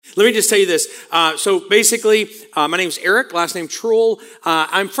Let me just tell you this. So basically, my name's Eric, last name Treuil.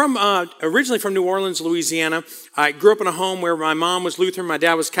 I'm originally from New Orleans, Louisiana. I grew up in a home where my mom was Lutheran, my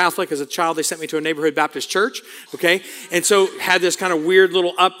dad was Catholic. As a child, they sent me to a neighborhood Baptist church, okay? And so had this kind of weird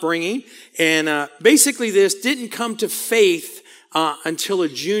little upbringing. And basically this didn't come to faith until a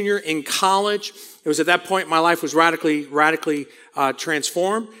junior in college. It was at that point my life was radically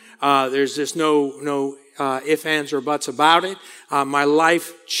transformed. There's just no ifs, ands, or buts about it. My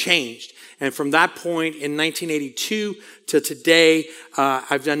life changed. And from that point in 1982 to today,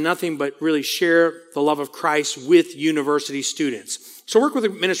 I've done nothing but really share the love of Christ with university students. So I work with a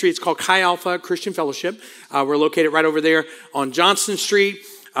ministry. It's called Chi Alpha Christian Fellowship. We're located right over there on Johnston Street.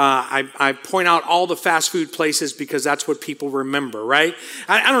 I point out all the fast food places because that's what people remember, right?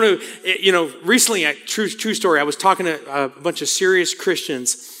 I don't know, recently, true story, I was talking to a bunch of serious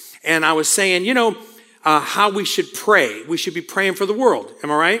Christians, and I was saying, how we should pray. We should be praying for the world. Am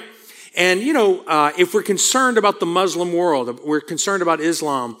I right? And, if we're concerned about the Muslim world, we're concerned about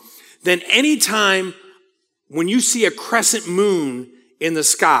Islam, then anytime when you see a crescent moon in the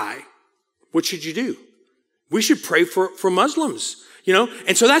sky, what should you do? We should pray for Muslims,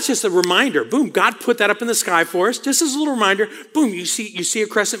 And so that's just a reminder. Boom, God put that up in the sky for us. Just as a little reminder. Boom, you see a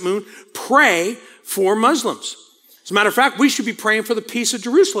crescent moon. Pray for Muslims. As a matter of fact, we should be praying for the peace of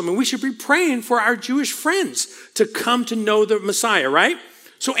Jerusalem, and we should be praying for our Jewish friends to come to know the Messiah, right?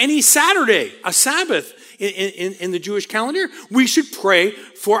 So any Saturday, a Sabbath in the Jewish calendar, we should pray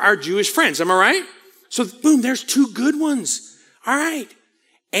for our Jewish friends. Am I right? So boom, there's two good ones. All right.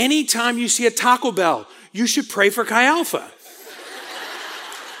 Anytime you see a Taco Bell, you should pray for Chi Alpha.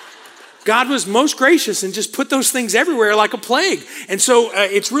 God was most gracious and just put those things everywhere like a plague. And so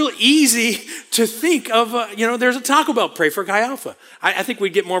it's real easy to think of, there's a Taco Bell, pray for Chi Alpha. I think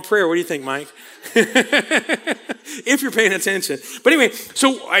we'd get more prayer. What do you think, Mike? If you're paying attention. But anyway,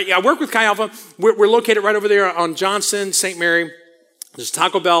 so I work with Chi Alpha. We're located right over there on Johnson, St. Mary. There's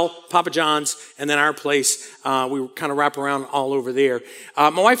Taco Bell, Papa John's, and then our place. We kind of wrap around all over there. My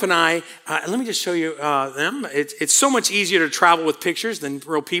wife and I, let me just show you them. It's so much easier to travel with pictures than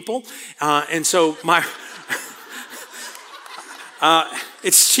real people. And so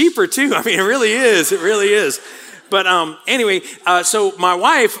it's cheaper too. I mean, it really is. It really is. But anyway, so my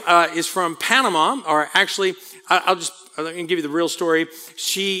wife is from Panama, or actually, let me give you the real story.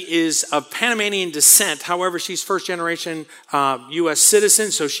 She is of Panamanian descent. However, she's first generation U.S.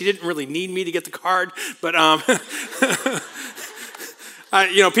 citizen, so she didn't really need me to get the card. But,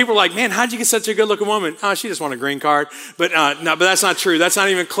 people are like, man, how'd you get such a good looking woman? Oh, she just won a green card. But no, but that's not true. That's not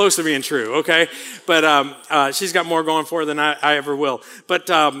even close to being true, okay? But she's got more going for her than I ever will. But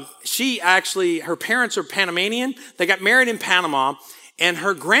her parents are Panamanian. They got married in Panama. And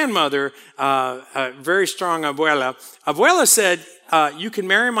her grandmother, very strong abuela said, you can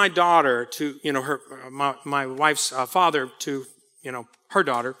marry my daughter to, my wife's father to, her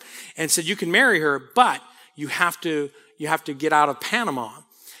daughter, and said, you can marry her, but you have to get out of Panama.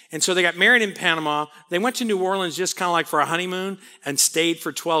 And so they got married in Panama. They went to New Orleans just kind of like for a honeymoon and stayed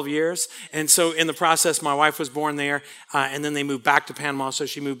for 12 years. And so in the process, my wife was born there, and then they moved back to Panama, so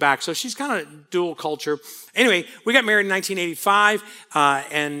she moved back. So she's kind of dual culture. Anyway, we got married in 1985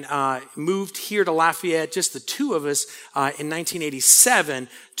 and moved here to Lafayette, just the two of us, in 1987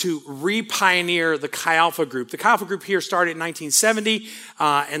 to re-pioneer the Chi Alpha group. The Chi Alpha group here started in 1970,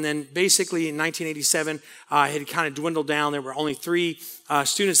 and then basically in 1987 had kind of dwindled down. There were only 3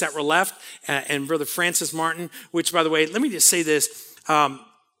 students that were left, and Brother Francis Martin, which, by the way, let me just say this,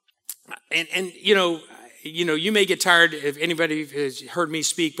 you may get tired if anybody has heard me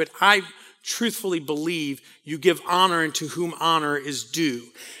speak, but I truthfully believe you give honor unto whom honor is due.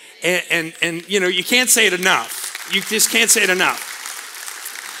 And you can't say it enough. You just can't say it enough.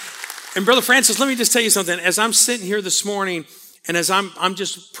 And Brother Francis, let me just tell you something. As I'm sitting here this morning, and as I'm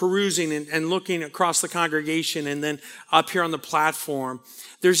just perusing and looking across the congregation and then up here on the platform,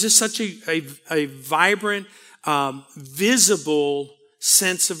 there's just such a vibrant, visible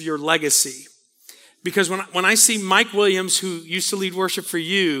sense of your legacy. Because when I see Mike Williams, who used to lead worship for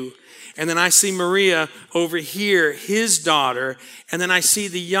you, and then I see Maria over here, his daughter, and then I see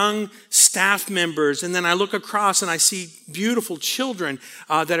the young staff members, and then I look across and I see beautiful children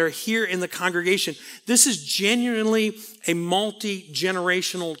that are here in the congregation. This is genuinely a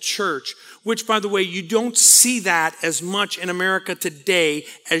multi-generational church, which, by the way, you don't see that as much in America today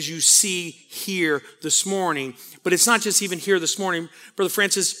as you see here this morning. But it's not just even here this morning. Brother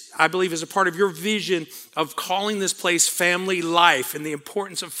Francis, I believe, is a part of your vision of calling this place family life and the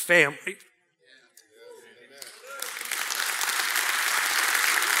importance of family.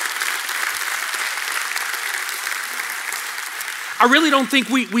 I really don't think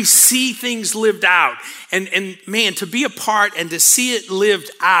we see things lived out. And man, to be a part and to see it lived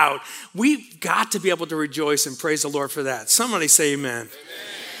out, we've got to be able to rejoice and praise the Lord for that. Somebody say amen.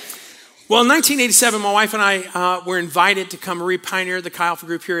 Well, in 1987, my wife and I were invited to come re-pioneer the Chi Alpha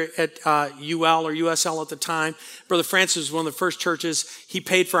group here at UL or USL at the time. Brother Francis was one of the first churches. He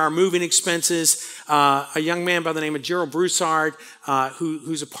paid for our moving expenses. A young man by the name of Gerald Broussard,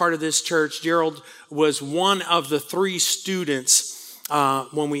 who's a part of this church. Gerald was one of the 3 students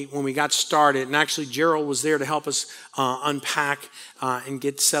when we got started. And actually, Gerald was there to help us unpack and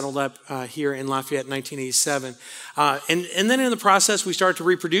get settled up here in Lafayette in 1987. And then in the process, we started to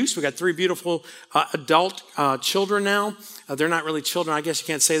reproduce. We got 3 beautiful adult children now. They're not really children. I guess you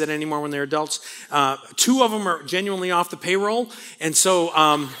can't say that anymore when they're adults. 2 of them are genuinely off the payroll. And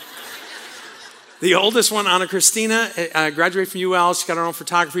so the oldest one, Anna Christina, graduated from UL. She's got her own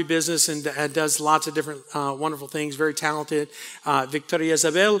photography business and does lots of different wonderful things, very talented. Victoria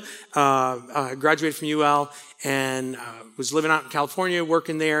Isabel graduated from UL and was living out in California,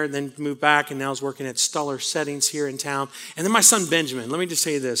 working there, then moved back, and now is working at Stuller Settings here in town. And then my son, Benjamin. Let me just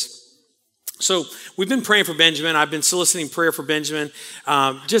say this. So we've been praying for Benjamin. I've been soliciting prayer for Benjamin,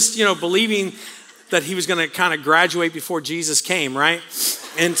 just, believing that he was going to kind of graduate before Jesus came, right?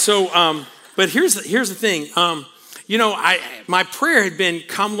 And so... But here's the thing. My prayer had been,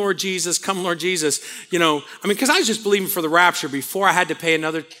 come Lord Jesus, come Lord Jesus. Because I was just believing for the rapture before I had to pay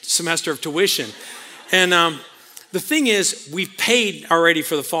another semester of tuition. And the thing is, we've paid already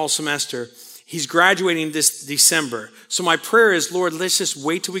for the fall semester. He's graduating this December. So my prayer is, Lord, let's just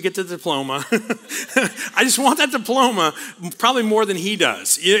wait till we get the diploma. I just want that diploma probably more than he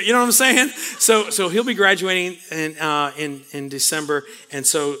does. You know what I'm saying? So he'll be graduating in December. And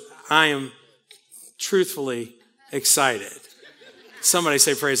so I am truthfully excited. Somebody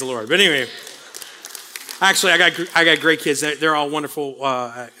say praise the Lord. But anyway, actually, I got great kids. They're all wonderful,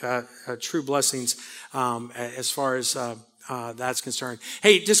 true blessings as far as that's concerned.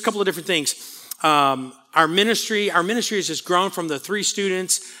 Hey, just a couple of different things. Our ministry has just grown from the 3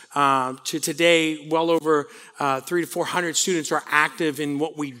 students to today, well over 300 to 400 students are active in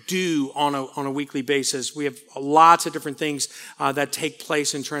what we do on a weekly basis. We have lots of different things that take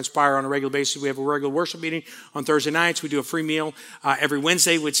place and transpire on a regular basis. We have a regular worship meeting on Thursday nights. We do a free meal every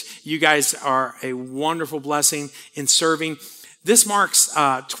Wednesday, which you guys are a wonderful blessing in serving. This marks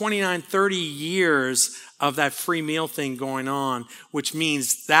 29, 30 years of that free meal thing going on, which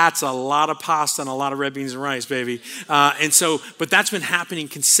means that's a lot of pasta and a lot of red beans and rice, baby. But that's been happening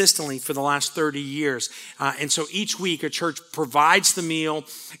consistently for the last 30 years. And so each week a church provides the meal.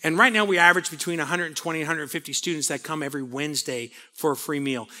 And right now we average between 120 and 150 students that come every Wednesday for a free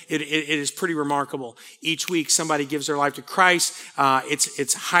meal. It is pretty remarkable. Each week somebody gives their life to Christ.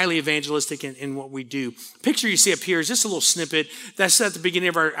 It's highly evangelistic in what we do. Picture you see up here is just a little snippet. That's at the beginning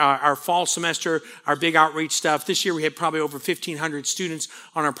of our fall semester, our big outreach stuff. This year we had probably over 1,500 students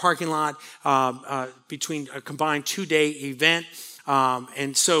on our parking lot between a combined 2-day event.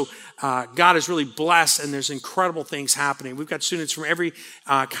 And so God is really blessed, and there's incredible things happening. We've got students from every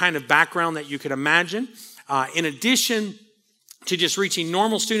kind of background that you could imagine. In addition to just reaching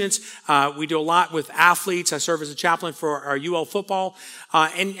normal students, we do a lot with athletes. I serve as a chaplain for our UL football.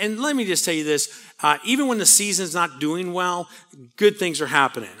 And let me just tell you this. Even when the season's not doing well, good things are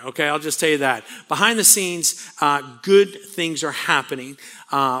happening. Okay, I'll just tell you that. Behind the scenes, good things are happening.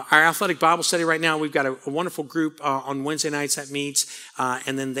 Our athletic Bible study right now, we've got a wonderful group on Wednesday nights that meets,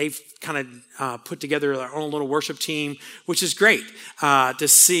 and then they've kind of put together their own little worship team, which is great to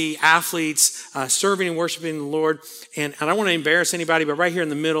see athletes serving and worshiping the Lord. And I don't want to embarrass anybody, but right here in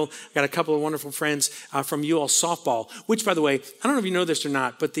the middle, I've got a couple of wonderful friends from UL softball, which, by the way, I don't know if you know this or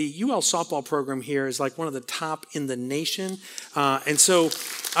not, but the UL softball program here is like one of the top in the nation.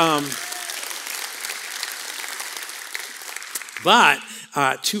 But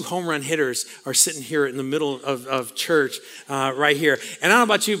 2 home run hitters are sitting here in the middle of church right here. And I don't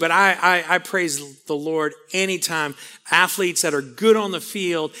know about you, but I praise the Lord anytime athletes that are good on the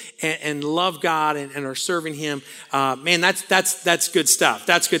field and love God and are serving Him. Man, that's good stuff.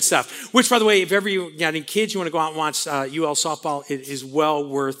 That's good stuff. Which, by the way, if ever you got any kids, you want to go out and watch UL softball, it is well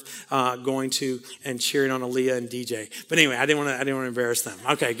worth going to and cheering on Aaliyah and DJ. But anyway, I didn't want to embarrass them.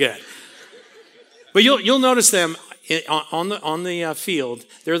 Okay, good. But you'll notice them on the field.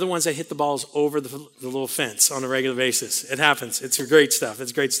 They're the ones that hit the balls over the little fence on a regular basis. It happens. It's great stuff.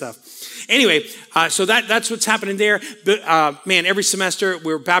 It's great stuff. Anyway, so that's what's happening there. But man, every semester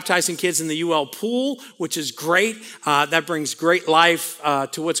we're baptizing kids in the UL pool, which is great. That brings great life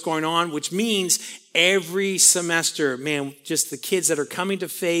to what's going on, which means every semester, man, just the kids that are coming to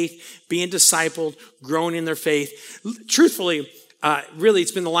faith, being discipled, growing in their faith. Truthfully, really,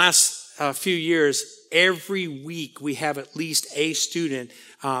 it's been the last few years. Every week we have at least a student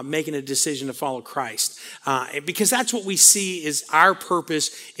making a decision to follow Christ. Because that's what we see is our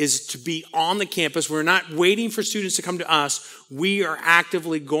purpose is to be on the campus. We're not waiting for students to come to us. We are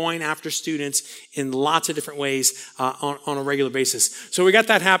actively going after students in lots of different ways on a regular basis. So we got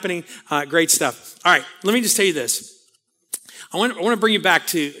that happening. Great stuff. All right, let me just tell you this. I want to bring you back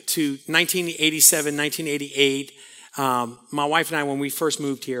to 1987, 1988. My wife and I, when we first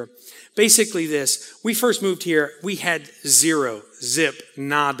moved here, basically we first moved here, we had zero, zip,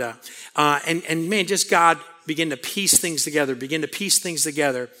 nada. And man, just God began to piece things together.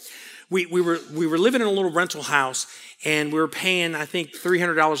 We were living in a little rental house, and we were paying, I think,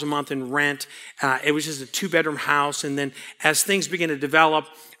 $300 a month in rent. It was just a 2-bedroom house. And then as things began to develop,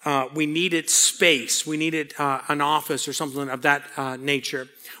 we needed space. We needed an office or something of that nature.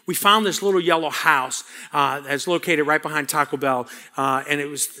 We found this little yellow house that's located right behind Taco Bell. And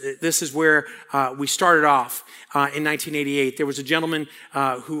this is where we started off in 1988. There was a gentleman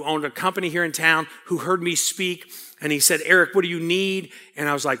who owned a company here in town who heard me speak. And he said, Eric, what do you need? And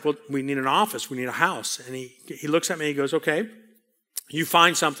I was like, well, we need an office. We need a house. And he looks at me and he goes, okay, you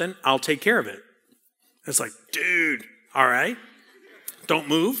find something. I'll take care of it. It's like, dude, all right. Don't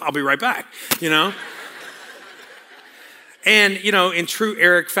move. I'll be right back, And, in true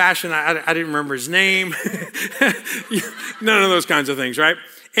Eric fashion, I didn't remember his name. None of those kinds of things, right?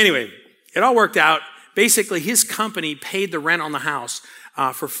 Anyway, it all worked out. Basically, his company paid the rent on the house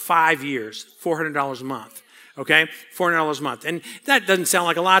for 5 years, $400 a month. Okay, $400 a month. And that doesn't sound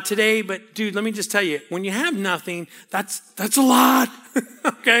like a lot today, but dude, let me just tell you, when you have nothing, that's a lot.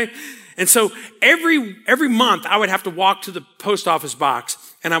 Okay? And so every month I would have to walk to the post office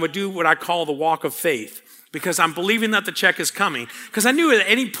box and I would do what I call the walk of faith, because I'm believing that the check is coming. Because I knew at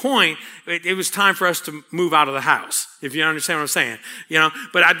any point it was time for us to move out of the house, if you understand what I'm saying.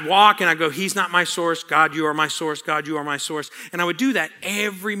 But I'd walk and I'd go, he's not my source. God, you are my source. God, you are my source. And I would do that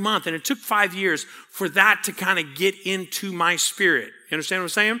every month. And it took 5 years for that to kind of get into my spirit. You understand what I'm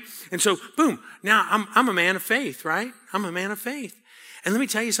saying? And so, boom, now I'm a man of faith, right? I'm a man of faith. And let me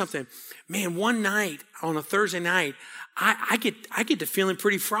tell you something. Man, one night on a Thursday night, I get to feeling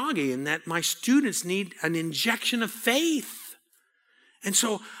pretty froggy, and that my students need an injection of faith. And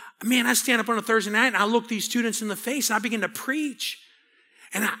so, man, I stand up on a Thursday night and I look these students in the face and I begin to preach.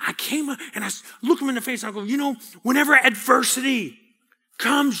 And I came up and I look them in the face and I go, whenever adversity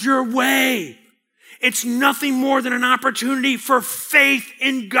comes your way, it's nothing more than an opportunity for faith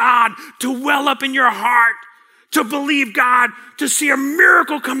in God to well up in your heart, to believe God, to see a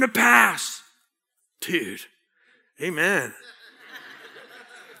miracle come to pass. Dude. Amen.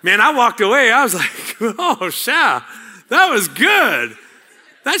 Man, I walked away. I was like, oh, that was good.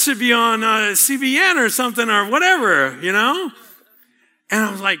 That should be on CBN or something or whatever, And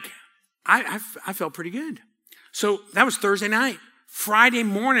I was like, I felt pretty good. So that was Thursday night. Friday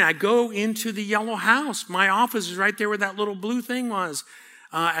morning, I go into the yellow house. My office is right there where that little blue thing was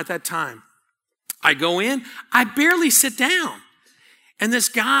at that time. I go in. I barely sit down. And this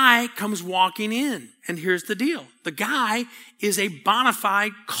guy comes walking in. And here's the deal. The guy is a bona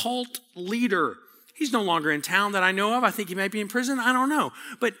fide cult leader. He's no longer in town that I know of. I think he might be in prison. I don't know.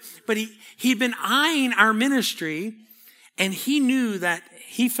 But he'd been eyeing our ministry, and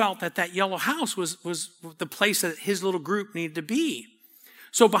he felt that yellow house was the place that his little group needed to be.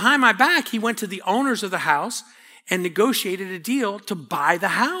 So behind my back, he went to the owners of the house and negotiated a deal to buy the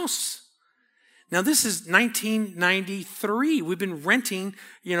house. Now, this is 1993. We've been renting,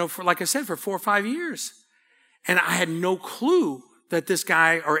 for, like I said, for 4 or 5 years. And I had no clue that this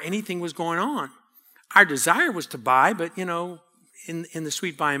guy or anything was going on. Our desire was to buy, but, in the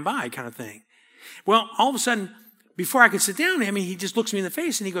sweet by and by kind of thing. Well, all of a sudden, before I could sit down, he just looks me in the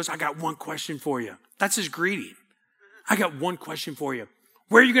face and he goes, I got one question for you. That's his greeting. I got one question for you.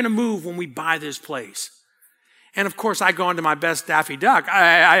 Where are you going to move when we buy this place? And of course, I go into my best Daffy Duck.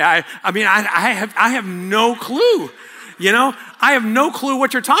 I have no clue. I have no clue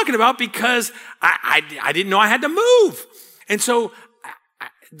what you're talking about because I didn't know I had to move. And so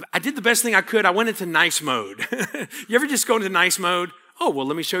I did the best thing I could. I went into nice mode. You ever just go into nice mode? Oh, well,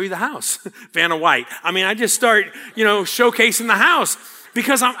 let me show you the house. Vanna White. I just start, showcasing the house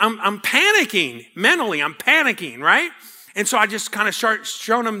because I'm panicking mentally. I'm panicking, right? And so I just kind of start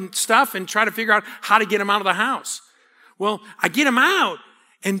showing them stuff and try to figure out how to get him out of the house. Well, I get him out.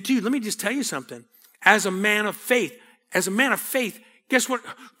 And dude, let me just tell you something. As a man of faith, guess what?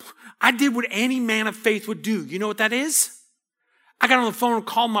 I did what any man of faith would do. You know what that is? I got on the phone and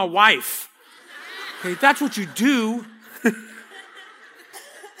called my wife. Okay, that's what you do.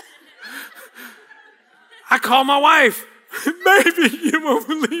 I called my wife. Baby, you won't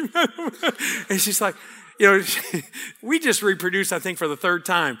believe that. And she's like, we just reproduced, I think, for the third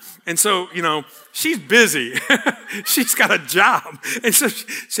time. And so, she's busy. She's got a job. And so she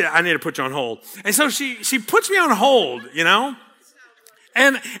said, I need to put you on hold. And so she puts me on hold,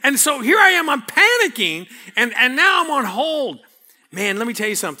 And so here I am, I'm panicking, and now I'm on hold. Man, let me tell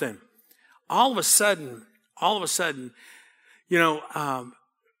you something. All of a sudden,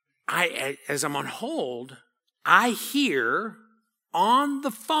 as I'm on hold, I hear on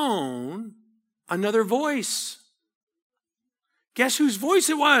the phone another voice. Guess whose voice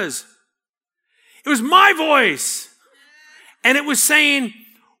it was? It was my voice. And it was saying,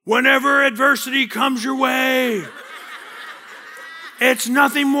 whenever adversity comes your way, it's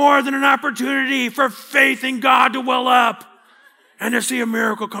nothing more than an opportunity for faith in God to well up and to see a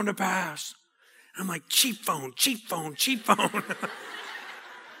miracle come to pass. I'm like, cheap phone.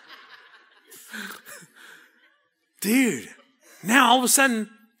 Dude, now all of a sudden,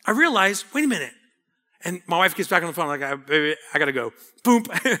 I realize, wait a minute. And my wife gets back on the phone, like, baby, I got to go. Boom.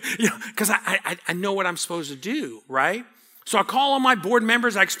 Because I know what I'm supposed to do, right? So I call all my board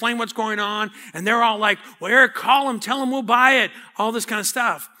members, I explain what's going on, and they're all like, well, Eric, call him, tell him we'll buy it, all this kind of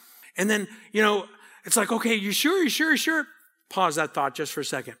stuff. And then, it's like, okay, you sure? Pause that thought just for a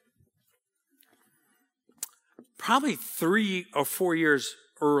second. Probably 3 or 4 years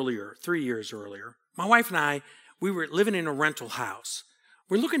earlier, my wife and I, we were living in a rental house.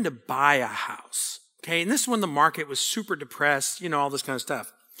 We're looking to buy a house, okay? And this is when the market was super depressed, all this kind of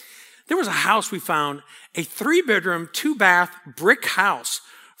stuff. There was a house we found, a 3-bedroom, 2-bath brick house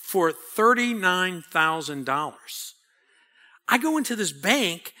for $39,000. I go into this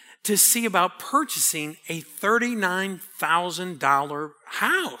bank to see about purchasing a $39,000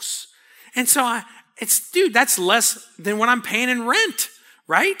 house. And so that's less than what I'm paying in rent,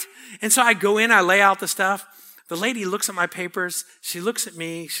 right? And so I go in, I lay out the stuff. The lady looks at my papers. She looks at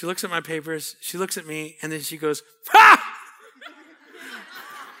me. She looks at my papers. She looks at me. And then she goes, ha!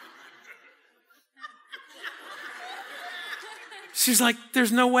 She's like,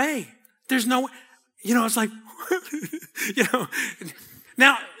 there's no way. It's like,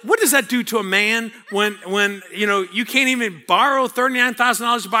 Now, what does that do to a man when you can't even borrow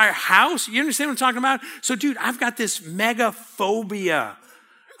 $39,000 to buy a house? You understand what I'm talking about? So, dude, I've got this mega phobia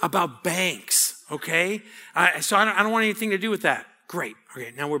about banks, okay? So I don't want anything to do with that. Great.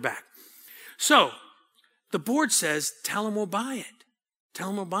 Okay, now we're back. So the board says, tell him we'll buy it.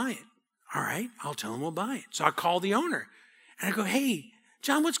 All right, I'll tell him we'll buy it. So I call the owner, and I go, hey,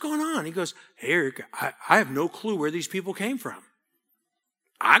 John, what's going on? He goes, hey, Eric, I have no clue where these people came from.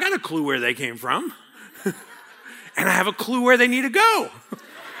 I got a clue where they came from. And I have a clue where they need to go.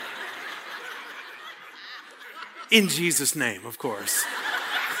 In Jesus' name, of course.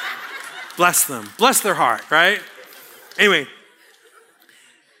 Bless them. Bless their heart, right? Anyway,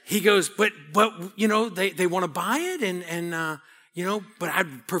 he goes, but they want to buy it and but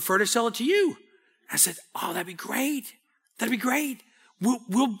I'd prefer to sell it to you. I said, oh, that'd be great.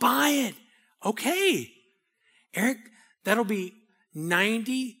 We'll buy it. Okay. Eric, that'll be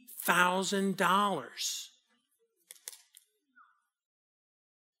 $90,000.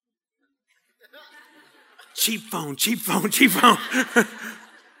 Cheap phone.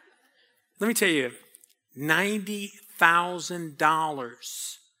 Let me tell you,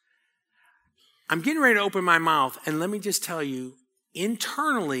 $90,000. I'm getting ready to open my mouth, and let me just tell you,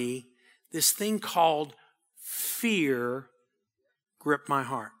 internally, this thing called fear gripped my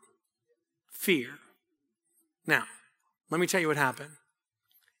heart. Fear. Now, let me tell you what happened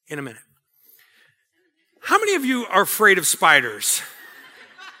in a minute. How many of you are afraid of spiders?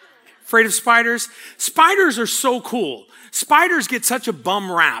 Afraid of spiders? Spiders are so cool. Spiders get such a bum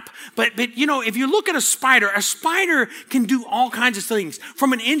rap. But if you look at a spider can do all kinds of things.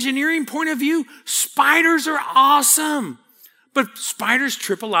 From an engineering point of view, spiders are awesome. But spiders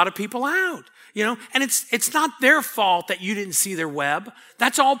trip a lot of people out. And it's not their fault that you didn't see their web.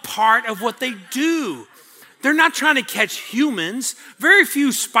 That's all part of what they do. They're not trying to catch humans. Very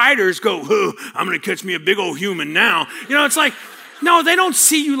few spiders go, oh, I'm going to catch me a big old human now. It's like, no, they don't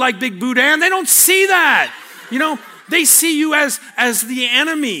see you like Big Boudin. They don't see that. They see you as the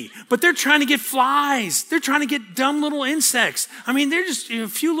enemy, but they're trying to get flies. They're trying to get dumb little insects. I mean, they're just a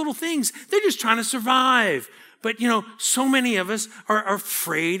few little things. They're just trying to survive. But, so many of us are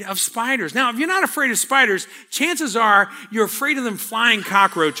afraid of spiders. Now, if you're not afraid of spiders, chances are you're afraid of them flying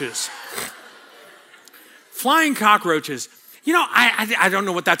cockroaches. Flying cockroaches. I don't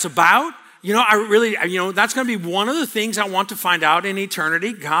know what that's about. That's going to be one of the things I want to find out in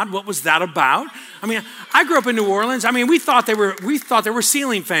eternity. God, what was that about? I mean, I grew up in New Orleans. I mean, we thought they were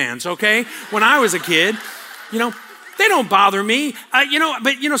ceiling fans, okay? When I was a kid, they They don't bother me. But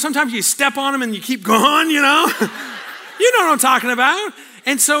sometimes you step on them and you keep going, You know what I'm talking about.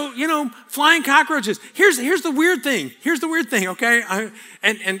 And so, flying cockroaches. Here's the weird thing. Okay?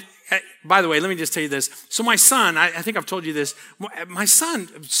 By the way, let me just tell you this. So my son, I think I've told you this. My son,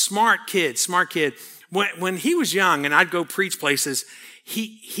 smart kid. When he was young and I'd go preach places,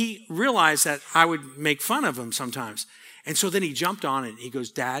 he realized that I would make fun of him sometimes. And so then he jumped on it. He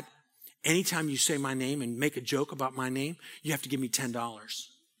goes, Dad, anytime you say my name and make a joke about my name, you have to give me $10.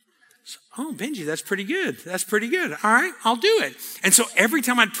 So, oh, Benji, that's pretty good. All right, I'll do it. And so every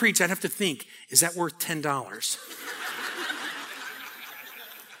time I'd preach, I'd have to think, is that worth $10?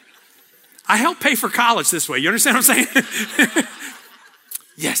 I help pay for college this way. You understand what I'm saying?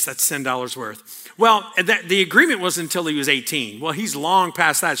 Yes, that's $10 worth. Well, the agreement was until he was 18. Well, he's long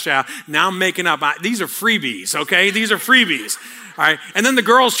past that, Shao. Now I'm making up. These are freebies, okay? These are freebies. All right. And then the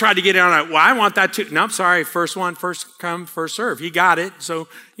girls tried to get in on it. Well, I want that too. No, sorry. First one, first come, first serve. He got it. So,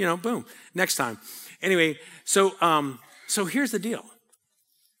 boom. Next time. Anyway, so here's the deal.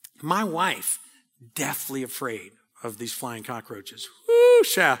 My wife, deathly afraid of these flying cockroaches. Woo,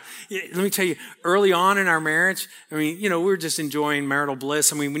 Shao. Let me tell you, early on in our marriage, we were just enjoying marital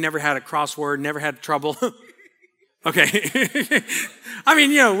bliss. We never had a crossword, never had trouble. Okay.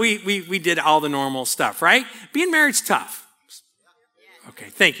 We did all the normal stuff, right? Being married's tough. Okay,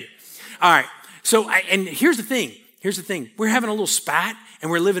 thank you. All right. So, and here's the thing. We're having a little spat, and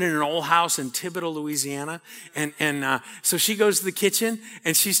we're living in an old house in Thibodaux, Louisiana. And so she goes to the kitchen,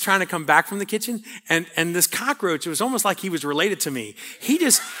 and she's trying to come back from the kitchen. And this cockroach, it was almost like he was related to me. He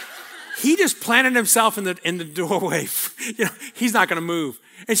just planted himself in the doorway. He's not going to move.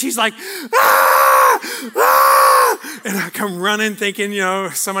 And she's like, ah! And I come running thinking,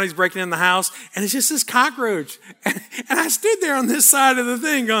 somebody's breaking in the house. And it's just this cockroach. And I stood there on this side of the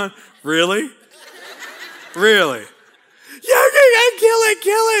thing going, really? Really? Yeah, kill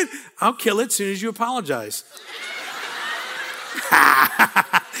it. I'll kill it as soon as you apologize.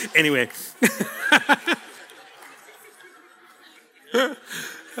 Anyway.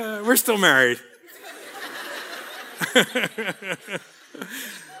 We're still married.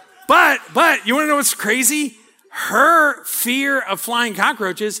 But you want to know what's crazy? Her fear of flying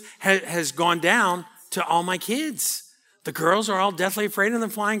cockroaches has gone down to all my kids. The girls are all deathly afraid of the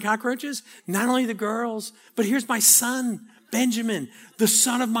flying cockroaches. Not only the girls, but here's my son, Benjamin, the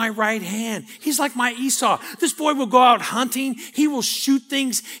son of my right hand. He's like my Esau. This boy will go out hunting. He will shoot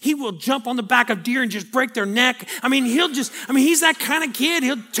things. He will jump on the back of deer and just break their neck. He's that kind of kid.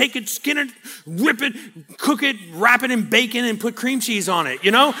 He'll take it, skin it, whip it, cook it, wrap it in bacon and put cream cheese on it,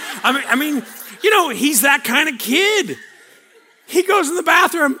 He's that kind of kid. He goes in the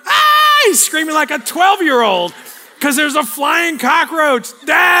bathroom. He's screaming like a 12-year-old. Because there's a flying cockroach.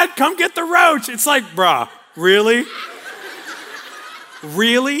 Dad, come get the roach. It's like, bruh, really?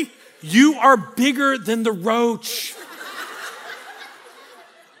 Really? You are bigger than the roach.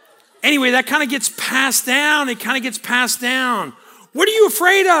 Anyway, that kind of gets passed down. What are you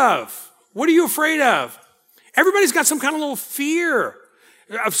afraid of? Everybody's got some kind of little fear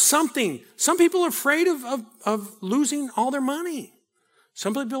of something. Some people are afraid of losing all their money.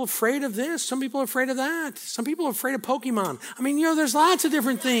 Some people are afraid of this. Some people are afraid of that. Some people are afraid of Pokemon. There's lots of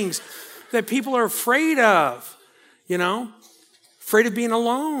different things that people are afraid of, Afraid of being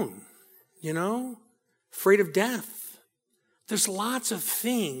alone, Afraid of death. There's lots of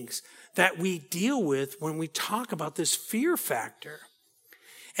things that we deal with when we talk about this fear factor.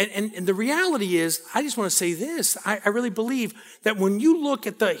 And the reality is, I just want to say this. I really believe that when you look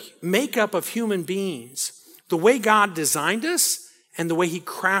at the makeup of human beings, the way God designed us, and the way he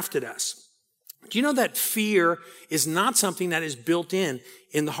crafted us. Do you know that fear is not something that is built in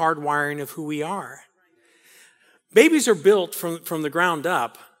the hard wiring of who we are? Babies are built from the ground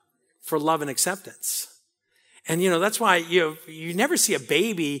up for love and acceptance. And, that's why, you never see a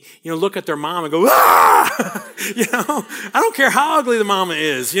baby, look at their mom and go, ah! I don't care how ugly the mama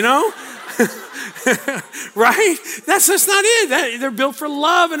is, Right? That's just not it. They're built for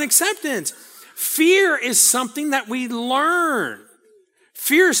love and acceptance. Fear is something that we learn.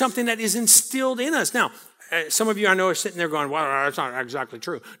 Fear is something that is instilled in us. Now, some of you I know are sitting there going, well, that's not exactly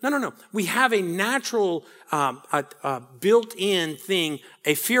true. No. We have a natural, built-in thing,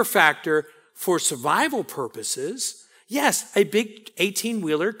 a fear factor for survival purposes. Yes, a big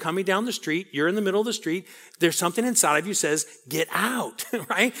 18-wheeler coming down the street, you're in the middle of the street, there's something inside of you says, get out,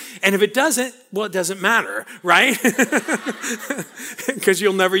 right? And if it doesn't, well, it doesn't matter, right? Because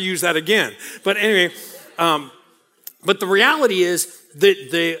you'll never use that again. But anyway, but the reality is,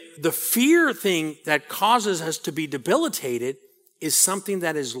 the fear thing that causes us to be debilitated is something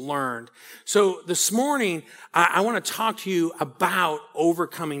that is learned. So this morning, I want to talk to you about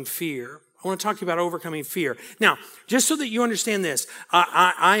overcoming fear. I want to talk to you about overcoming fear. Now, just so that you understand this,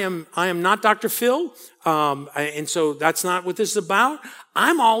 I am not Dr. Phil, and so that's not what this is about.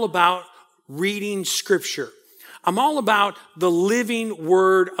 I'm all about reading Scripture. I'm all about the living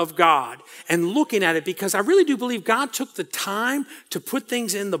Word of God and looking at it because I really do believe God took the time to put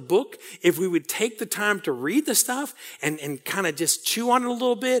things in the book. If we would take the time to read the stuff and kind of just chew on it a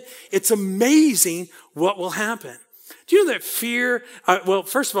little bit, it's amazing what will happen. Do you know that fear, well,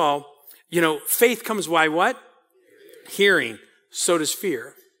 first of all, faith comes by what? Hearing. So does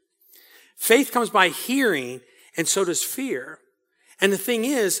fear. Faith comes by hearing, and so does fear. And the thing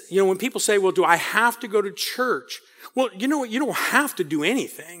is, when people say, well, do I have to go to church? Well, you know what? You don't have to do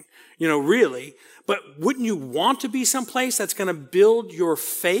anything, really. But wouldn't you want to be someplace that's going to build your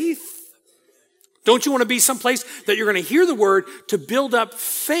faith? Don't you want to be someplace that you're going to hear the word to build up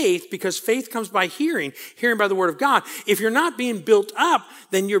faith, because faith comes by hearing by the word of God. If you're not being built up,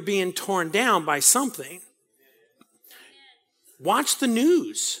 then you're being torn down by something. Watch the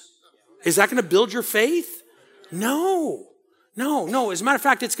news. Is that going to build your faith? No. As a matter of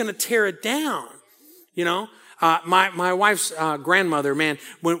fact, it's going to tear it down. My wife's grandmother, man,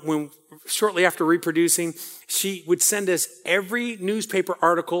 when shortly after reproducing, she would send us every newspaper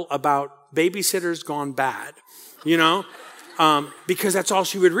article about babysitters gone bad, because that's all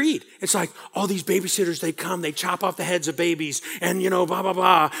she would read. It's like, all these babysitters, they come, they chop off the heads of babies and, blah, blah,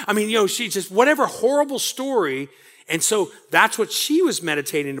 blah. I mean, she just, whatever horrible story. And so that's what she was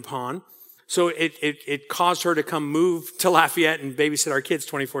meditating upon. So it caused her to come move to Lafayette and babysit our kids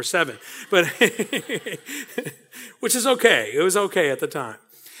 24/7, but which is okay. It was okay at the time.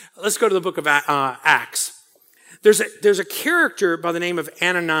 Let's go to the book of Acts. There's a character by the name of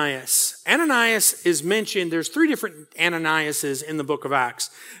Ananias. Ananias is mentioned. There's 3 different Ananiases in the book of Acts.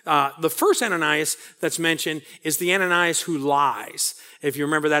 The first Ananias that's mentioned is the Ananias who lies. If you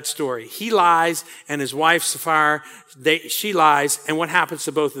remember that story, he lies, and his wife Sapphira, she lies, and what happens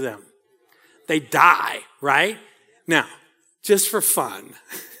to both of them? They die, right? Now, just for fun,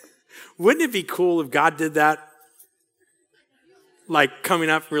 wouldn't it be cool if God did that, like coming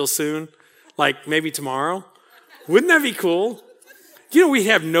up real soon, like maybe tomorrow? Wouldn't that be cool? We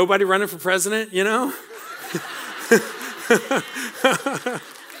have nobody running for president, Yeah,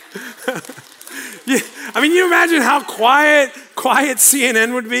 I mean, you imagine how quiet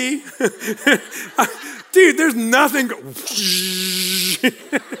CNN would be? Dude, there's nothing.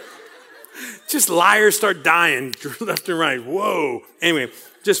 Just liars start dying left and right. Whoa. Anyway,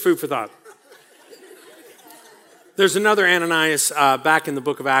 just food for thought. There's another Ananias back in the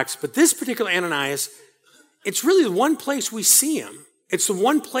book of Acts, but this particular Ananias, it's really the one place we see him. It's the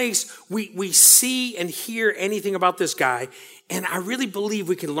one place we see and hear anything about this guy, and I really believe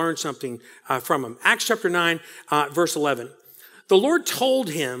we can learn something from him. Acts chapter 9, verse 11. The Lord told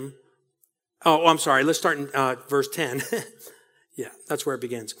him, I'm sorry, let's start in verse 10. Yeah, that's where it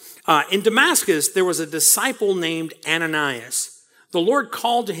begins. In Damascus, there was a disciple named Ananias. The Lord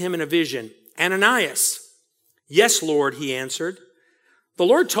called to him in a vision, Ananias. Yes, Lord, he answered. The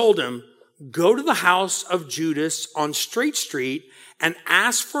Lord told him, go to the house of Judas on Straight Street and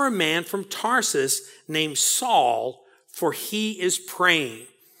ask for a man from Tarsus named Saul, for he is praying.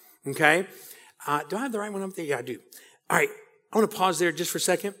 Okay? Do I have the right one up there? Yeah, I do. All right, I want to pause there just for a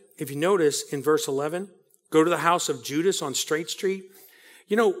second. If you notice in verse 11, go to the house of Judas on Straight Street.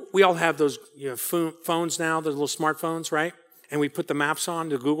 We all have those phones now, those little smartphones, right? And we put the maps on,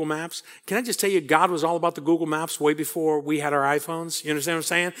 the Google Maps. Can I just tell you, God was all about the Google Maps way before we had our iPhones. You understand what I'm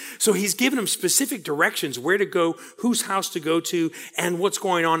saying? So he's given them specific directions, where to go, whose house to go to, and what's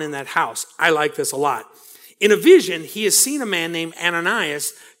going on in that house. I like this a lot. In a vision, he has seen a man named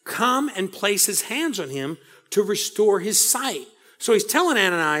Ananias come and place his hands on him to restore his sight. So he's telling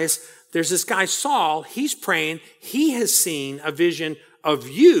Ananias, there's this guy Saul, he's praying, he has seen a vision of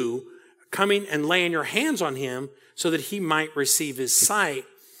you coming and laying your hands on him so that he might receive his sight.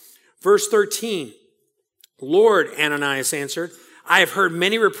 Verse 13, Lord, Ananias answered, I have heard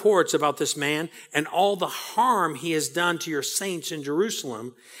many reports about this man and all the harm he has done to your saints in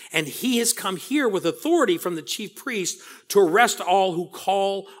Jerusalem, and he has come here with authority from the chief priest to arrest all who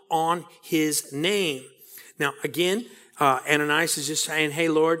call on his name. Now, again, Ananias is just saying, hey,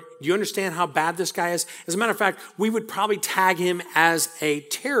 Lord, do you understand how bad this guy is? As a matter of fact, we would probably tag him as a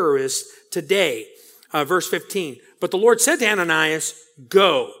terrorist today. Verse 15, but the Lord said to Ananias,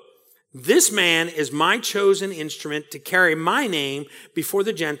 go. This man is my chosen instrument to carry my name before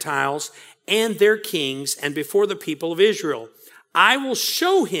the Gentiles and their kings and before the people of Israel. I will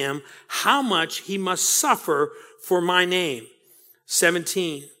show him how much he must suffer for my name.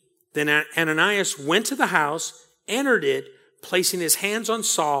 17. Then Ananias went to the house, entered it, placing his hands on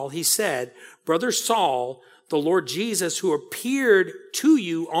Saul. He said, Brother Saul, the Lord Jesus, who appeared to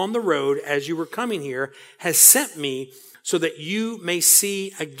you on the road as you were coming here, has sent me so that you may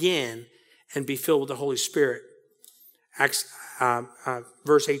see again and be filled with the Holy Spirit.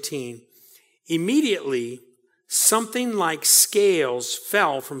 Verse 18. Immediately, something like scales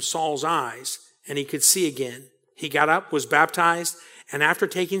fell from Saul's eyes, and he could see again. He got up, was baptized, and after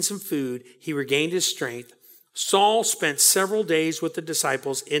taking some food, he regained his strength. Saul spent several days with the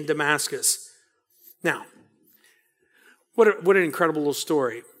disciples in Damascus. Now, what an incredible little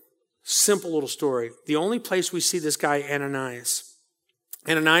story. Simple little story. The only place we see this guy, Ananias.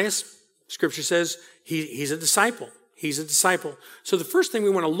 Ananias, Scripture says, he's a disciple. He's a disciple. So the first thing we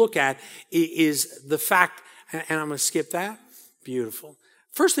want to look at is the fact, and I'm going to skip that. Beautiful.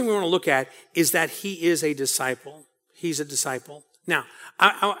 First thing we want to look at is that he is a disciple. He's a disciple. Now,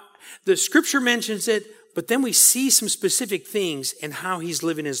 the Scripture mentions it, but then we see some specific things in how he's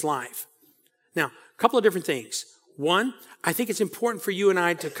living his life. Now, a couple of different things. One, I think it's important for you and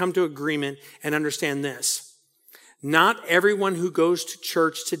I to come to agreement and understand this. Not everyone who goes to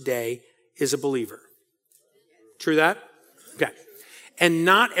church today is a believer. True that? Okay. And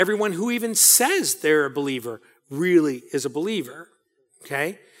not everyone who even says they're a believer really is a believer.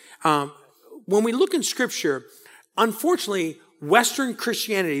 Okay? When we look in Scripture, unfortunately, Western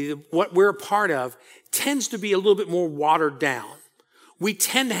Christianity, what we're a part of, tends to be a little bit more watered down. We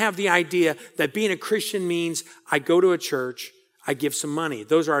tend to have the idea that being a Christian means I go to a church, I give some money.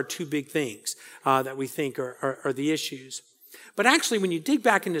 Those are our two big things that we think are the issues. But actually, when you dig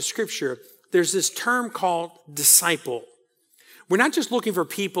back into Scripture, there's this term called disciple. We're not just looking for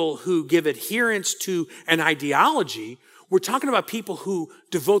people who give adherence to an ideology. We're talking about people who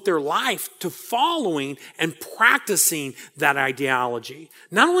devote their life to following and practicing that ideology.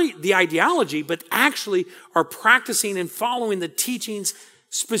 Not only the ideology, but actually are practicing and following the teachings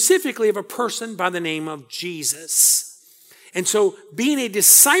specifically of a person by the name of Jesus. And so being a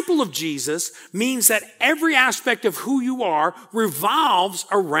disciple of Jesus means that every aspect of who you are revolves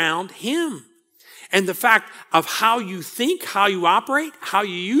around him. And the fact of how you think, how you operate, how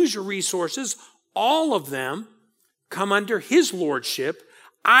you use your resources, all of them come under his lordship,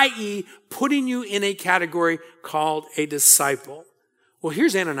 i.e. putting you in a category called a disciple. Well,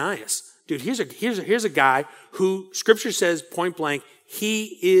 here's Ananias. Dude, here's a guy who Scripture says point blank,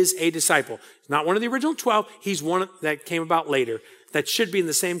 he is a disciple. He's not one of the original 12. He's one that came about later that should be in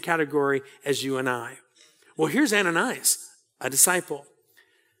the same category as you and I. Well, here's Ananias, a disciple.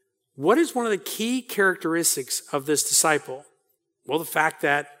 What is one of the key characteristics of this disciple? Well, the fact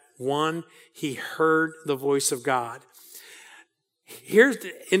that, one, he heard the voice of God.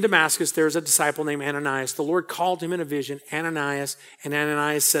 In Damascus, there's a disciple named Ananias. The Lord called him in a vision, Ananias, and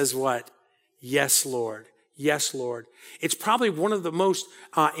Ananias says what? Yes, Lord. Yes, Lord. It's probably one of the most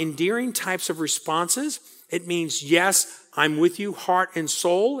endearing types of responses. It means, yes, I'm with you, heart and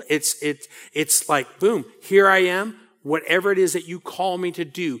soul. It's like, boom, here I am. Whatever it is that you call me to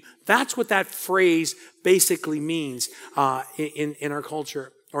do. That's what that phrase basically means in our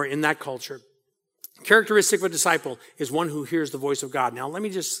culture, or in that culture. Characteristic of a disciple is one who hears the voice of God. Now, let me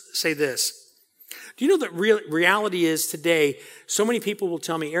just say this. Do you know that reality is today, so many people will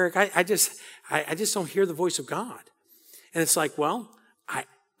tell me, Eric, I just don't hear the voice of God. And it's like, well,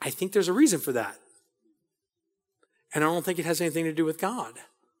 I think there's a reason for that. And I don't think it has anything to do with God.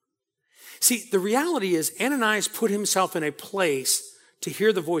 See, the reality is Ananias put himself in a place to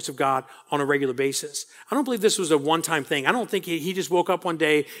hear the voice of God on a regular basis. I don't believe this was a one-time thing. I don't think he just woke up one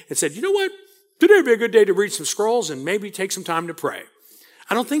day and said, you know what? Today would be a good day to read some scrolls and maybe take some time to pray.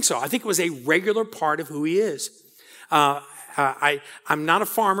 I don't think so. I think it was a regular part of who he is. I'm not a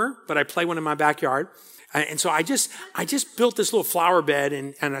farmer, but I play one in my backyard. And so I just built this little flower bed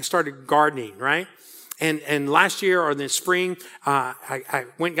and I started gardening, right? And last year or in the spring, I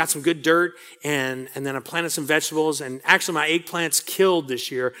went and got some good dirt and then I planted some vegetables. And actually my eggplants killed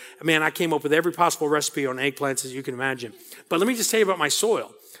this year. Man, I came up with every possible recipe on eggplants as you can imagine. But let me just tell you about my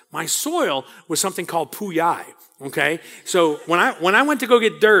soil. My soil was something called Treuil. Okay, so when I went to go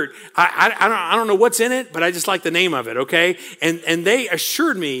get dirt, I don't know what's in it, but I just like the name of it. Okay, and they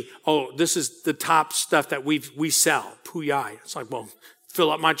assured me, oh, this is the top stuff that we sell, Treuil. It's like, well, fill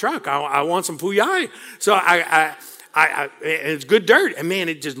up my truck. I want some Treuil. So it's good dirt, and man,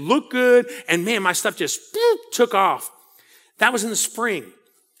 it just looked good, and man, my stuff just took off. That was in the spring.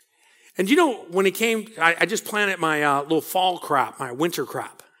 And you know, when it came, I just planted my little fall crop, my winter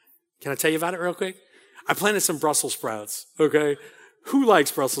crop. Can I tell you about it real quick? I planted some Brussels sprouts, okay? Who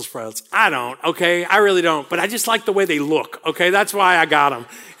likes Brussels sprouts? I don't, okay? I really don't, but I just like the way they look, okay? That's why I got them.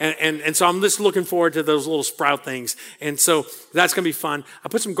 And so I'm just looking forward to those little sprout things. And so that's going to be fun. I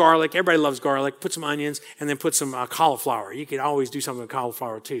put some garlic. Everybody loves garlic. Put some onions and then put some cauliflower. You could always do something with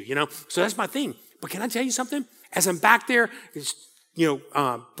cauliflower too, you know? So that's my thing. But can I tell you something? As I'm back there,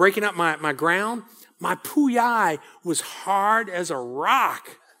 breaking up my ground, my puyai was hard as a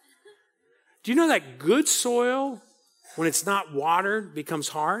rock. Do you know that good soil, when it's not watered, becomes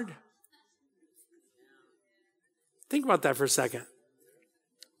hard? Think about that for a second.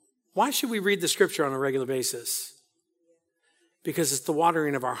 Why should we read the scripture on a regular basis? Because it's the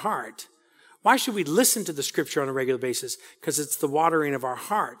watering of our heart. Why should we listen to the scripture on a regular basis? Because it's the watering of our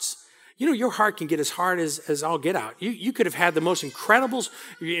hearts. You know, your heart can get as hard as all get out. You could have had the most incredible,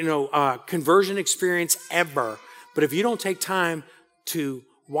 conversion experience ever. But if you don't take time to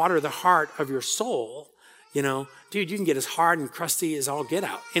water the heart of your soul, dude, you can get as hard and crusty as all get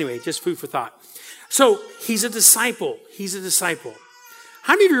out. Anyway, just food for thought. So he's a disciple. He's a disciple.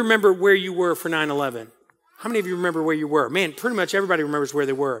 How many of you remember where you were for 9/11? How many of you remember where you were? Man, pretty much everybody remembers where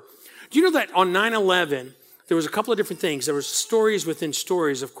they were. Do you know that on 9/11, there was a couple of different things. There was stories within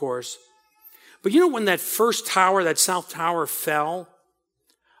stories, of course. But you know when that first tower, that South Tower fell,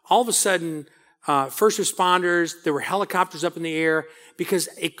 all of a sudden, first responders, there were helicopters up in the air because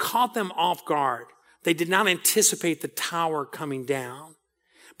it caught them off guard. They did not anticipate the tower coming down.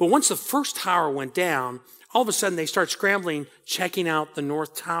 But once the first tower went down, all of a sudden they start scrambling, checking out the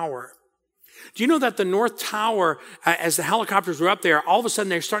North Tower. Do you know that the North Tower, as the helicopters were up there, all of a sudden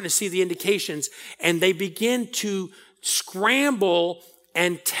they're starting to see the indications and they begin to scramble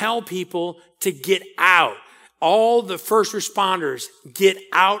and tell people to get out. All the first responders, get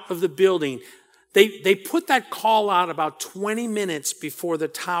out of the building. They put that call out about 20 minutes before the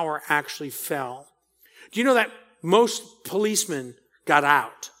tower actually fell. Do you know that most policemen got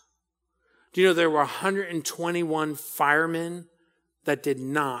out? Do you know there were 121 firemen that did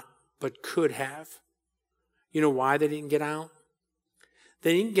not, but could have? You know why they didn't get out?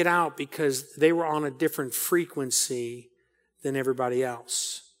 They didn't get out because they were on a different frequency than everybody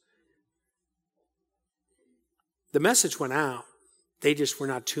else. The message went out. They just were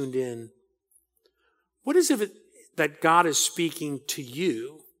not tuned in. What is it that God is speaking to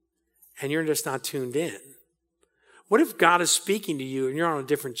you and you're just not tuned in? What if God is speaking to you and you're on a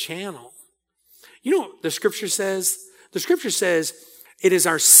different channel? You know what the scripture says? The scripture says it is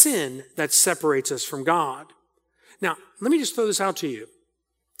our sin that separates us from God. Now, let me just throw this out to you.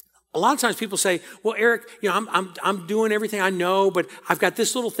 A lot of times people say, well, Eric, I'm doing everything I know, but I've got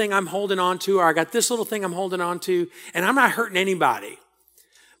this little thing I'm holding on to, or I got this little thing I'm holding on to, and I'm not hurting anybody.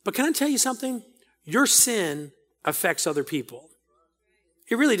 But can I tell you something? Your sin affects other people.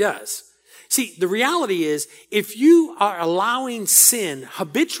 It really does. See, the reality is, if you are allowing sin,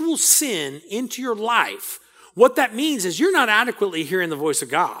 habitual sin, into your life, what that means is you're not adequately hearing the voice of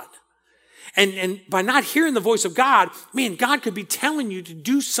God. And by not hearing the voice of God, man, God could be telling you to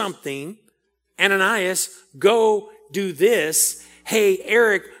do something. Ananias, go do this. Hey,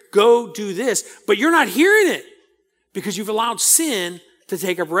 Eric, go do this. But you're not hearing it because you've allowed sin to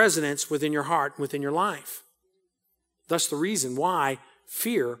take up residence within your heart, within your life. Thus the reason why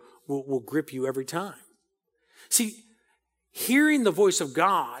fear will grip you every time. See, hearing the voice of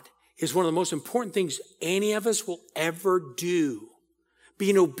God is one of the most important things any of us will ever do.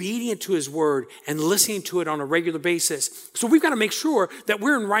 Being obedient to his word and listening to it on a regular basis. So we've got to make sure that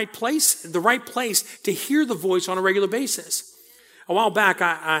we're in the right place to hear the voice on a regular basis. A while back,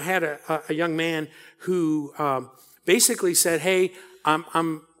 I had a young man who basically said, hey,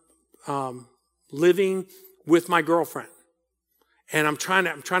 I'm living with my girlfriend and I'm trying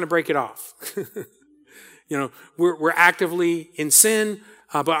to break it off. We're actively in sin,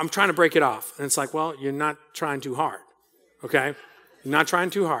 but I'm trying to break it off. And it's like, well, you're not trying too hard. Okay. You're not trying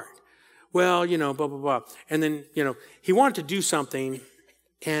too hard. Well, blah, blah, blah. And then, he wanted to do something.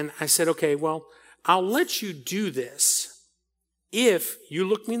 And I said, okay, well, I'll let you do this if you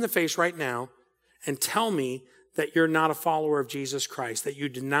look me in the face right now and tell me that you're not a follower of Jesus Christ, that you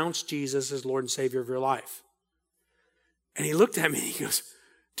denounce Jesus as Lord and Savior of your life. And he looked at me and he goes,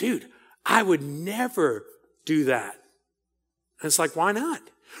 dude, I would never do that. And it's like, why not?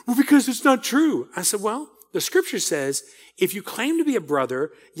 Well, because it's not true. I said, well, the scripture says, if you claim to be a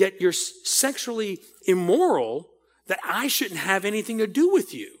brother, yet you're sexually immoral, that I shouldn't have anything to do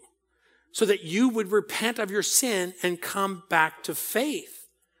with you, so that you would repent of your sin and come back to faith.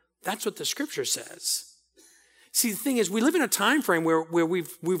 That's what the scripture says. See, the thing is, we live in a time frame where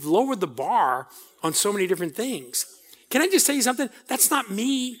we've lowered the bar on so many different things. Can I just tell you something? That's not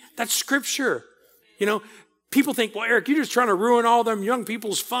me. That's scripture. People think, well, Eric, you're just trying to ruin all them young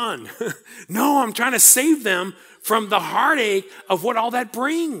people's fun. No, I'm trying to save them from the heartache of what all that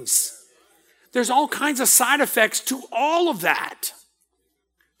brings. There's all kinds of side effects to all of that.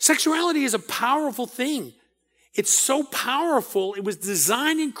 Sexuality is a powerful thing. It's so powerful, it was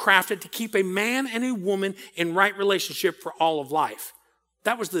designed and crafted to keep a man and a woman in right relationship for all of life.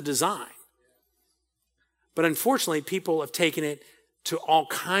 That was the design. But unfortunately, people have taken it to all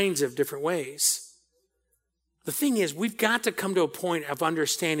kinds of different ways. The thing is, we've got to come to a point of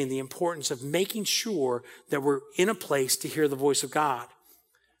understanding the importance of making sure that we're in a place to hear the voice of God.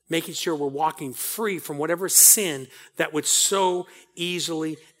 Making sure we're walking free from whatever sin that would so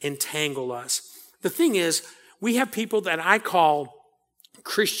easily entangle us. The thing is, we have people that I call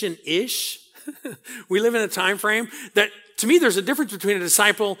Christian-ish. We live in a time frame that, to me, there's a difference between a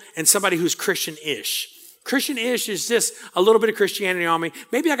disciple and somebody who's Christian-ish. Christian-ish is just a little bit of Christianity on me.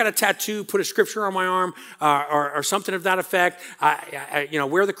 Maybe I got a tattoo, put a scripture on my arm, or something of that effect. I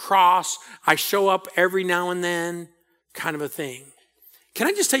wear the cross. I show up every now and then, kind of a thing. Can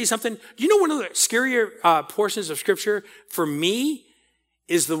I just tell you something? Do you know one of the scarier portions of scripture for me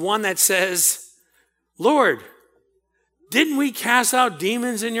is the one that says, Lord, didn't we cast out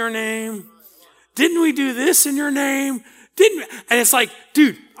demons in your name? Didn't we do this in your name? And it's like,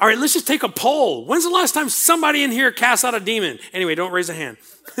 dude, all right, let's just take a poll. When's the last time somebody in here cast out a demon? Anyway, don't raise a hand.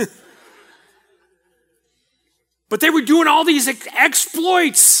 But they were doing all these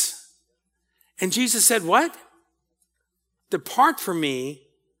exploits. And Jesus said, what? Depart from me,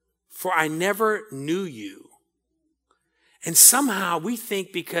 for I never knew you. And somehow we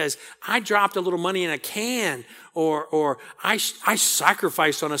think because I dropped a little money in a can or I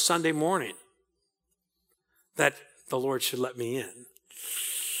sacrificed on a Sunday morning that the Lord should let me in.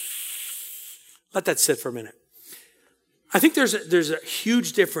 Let that sit for a minute. I think there's a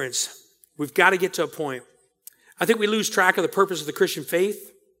huge difference. We've got to get to a point. I think we lose track of the purpose of the Christian faith.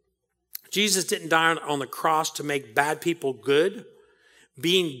 Jesus didn't die on the cross to make bad people good.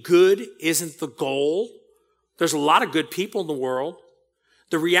 Being good isn't the goal. There's a lot of good people in the world.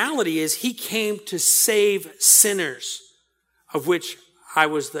 The reality is he came to save sinners, of which I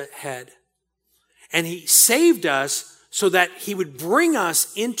was the head. And he saved us so that he would bring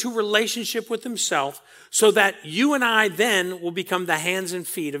us into relationship with himself so that you and I then will become the hands and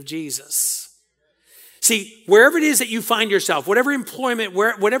feet of Jesus. See, wherever it is that you find yourself, whatever employment,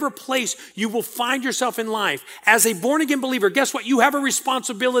 whatever place you will find yourself in life, as a born-again believer, guess what? You have a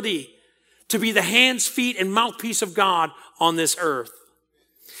responsibility to be the hands, feet, and mouthpiece of God on this earth.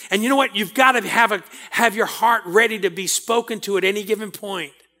 And you know what? You've got to have your heart ready to be spoken to at any given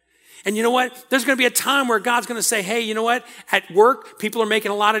point. And you know what? There's going to be a time where God's going to say, hey, you know what? At work, people are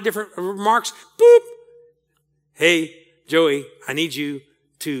making a lot of different remarks. Boop. Hey, Joey, I need you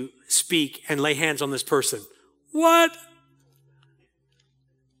to speak and lay hands on this person. What?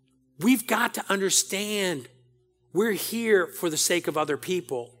 We've got to understand we're here for the sake of other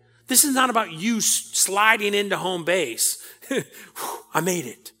people. This is not about you sliding into home base. I made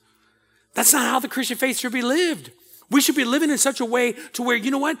it. That's not how the Christian faith should be lived. We should be living in such a way to where, you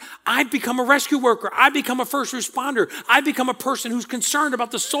know what? I become a rescue worker. I become a first responder. I become a person who's concerned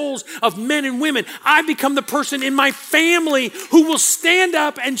about the souls of men and women. I become the person in my family who will stand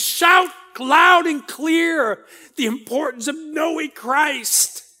up and shout loud and clear the importance of knowing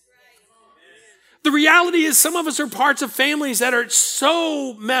Christ. The reality is some of us are parts of families that are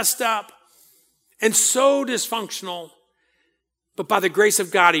so messed up and so dysfunctional. But by the grace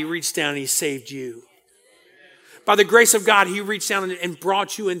of God, he reached down and he saved you. By the grace of God, he reached down and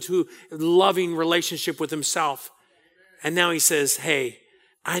brought you into a loving relationship with himself. And now he says, hey,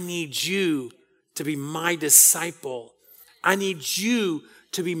 I need you to be my disciple. I need you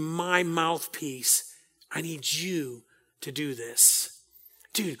to be my mouthpiece. I need you to do this.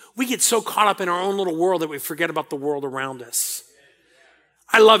 Dude, we get so caught up in our own little world that we forget about the world around us.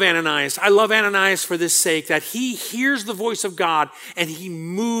 I love Ananias. I love Ananias for this sake, that he hears the voice of God and he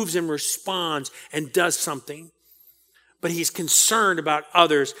moves and responds and does something. But he's concerned about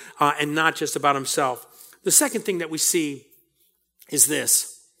others and not just about himself. The second thing that we see is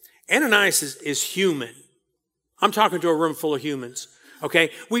this. Ananias is human. I'm talking to a room full of humans,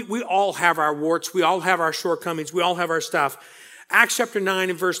 okay? We all have our warts. We all have our shortcomings. We all have our stuff. Acts chapter 9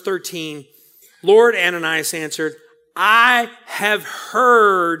 and verse 13, Lord, Ananias answered, I have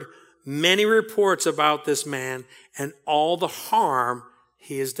heard many reports about this man and all the harm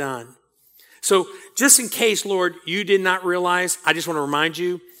he has done. So just in case, Lord, you did not realize, I just want to remind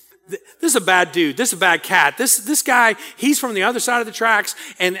you, this is a bad dude. This is a bad cat. This guy, he's from the other side of the tracks.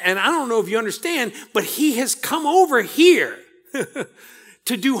 And I don't know if you understand, but he has come over here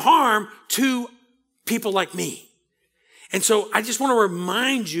to do harm to people like me. And so I just want to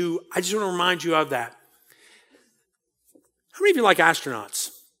remind you of that. How many of you like astronauts?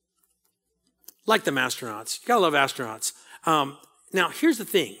 Like them astronauts. You gotta love astronauts. Now, here's the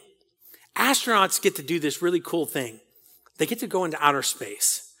thing. Astronauts get to do this really cool thing. They get to go into outer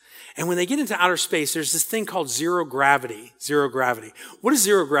space. And when they get into outer space, there's this thing called zero gravity. Zero gravity. What does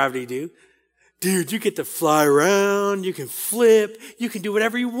zero gravity do? Dude, you get to fly around, you can flip, you can do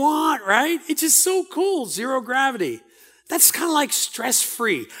whatever you want, right? It's just so cool, zero gravity. That's kind of like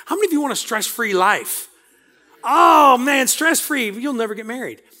stress-free. How many of you want a stress-free life? Oh, man, stress-free. You'll never get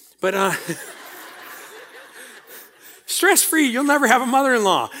married. But stress-free, you'll never have a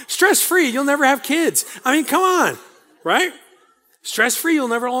mother-in-law. Stress-free, you'll never have kids. I mean, come on, right? Stress-free, you'll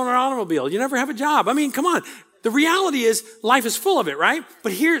never own an automobile. You never have a job. I mean, come on. The reality is life is full of it, right?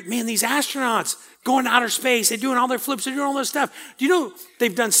 But here, man, these astronauts going to outer space, they're doing all their flips, they're doing all this stuff. Do you know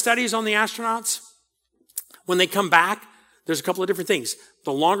they've done studies on the astronauts? When they come back, there's a couple of different things.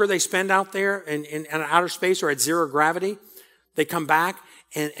 The longer they spend out there in outer space or at zero gravity, they come back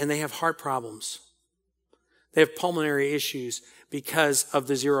and they have heart problems. They have pulmonary issues because of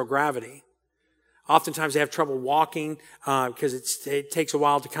the zero gravity. Oftentimes they have trouble walking because it takes a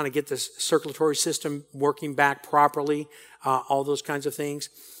while to kind of get the circulatory system working back properly, all those kinds of things.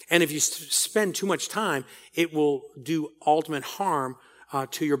 And if you spend too much time, it will do ultimate harm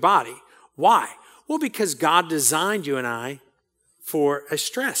to your body. Why? Well, because God designed you and I for a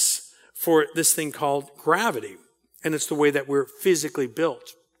stress, for this thing called gravity. And it's the way that we're physically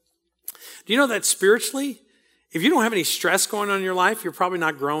built. Do you know that spiritually, if you don't have any stress going on in your life, you're probably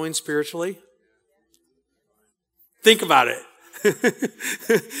not growing spiritually? Think about it.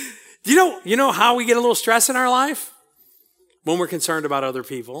 You know how we get a little stress in our life? When we're concerned about other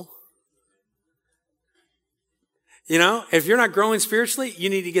people. You know, if you're not growing spiritually, you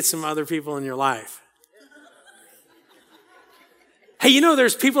need to get some other people in your life. Hey, you know,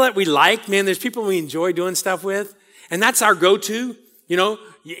 there's people that we like, man. There's people we enjoy doing stuff with. And that's our go-to. You know,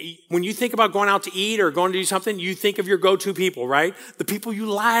 when you think about going out to eat or going to do something, you think of your go-to people, right? The people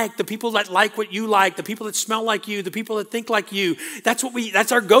that like what you like, the people that smell like you, the people that think like you.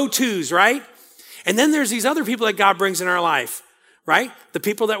 That's our go-tos, right? And then there's these other people that God brings in our life, right? The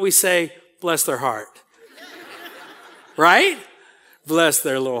people that we say, bless their heart. Right? Bless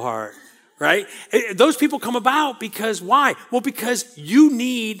their little heart, right? Those people come about because why? Well, because you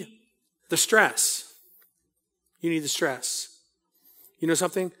need the stress. You need the stress. You know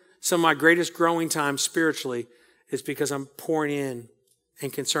something? Some of my greatest growing time spiritually is because I'm pouring in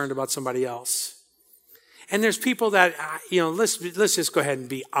and concerned about somebody else. And there's people that, let's just go ahead and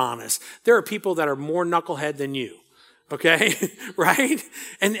be honest. There are people that are more knucklehead than you. Okay? Right?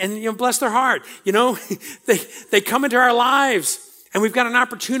 And bless their heart. They come into our lives and we've got an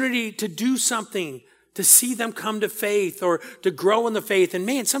opportunity to do something, to see them come to faith or to grow in the faith. And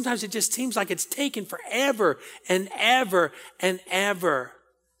man, sometimes it just seems like it's taken forever and ever and ever.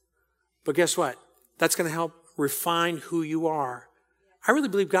 But guess what? That's going to help refine who you are. I really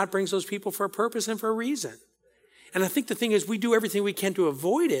believe God brings those people for a purpose and for a reason. And I think the thing is we do everything we can to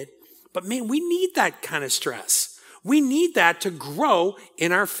avoid it. But man, we need that kind of stress. We need that to grow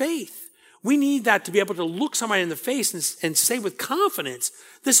in our faith. We need that to be able to look somebody in the face and say with confidence,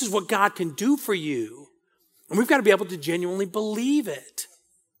 this is what God can do for you. And we've got to be able to genuinely believe it.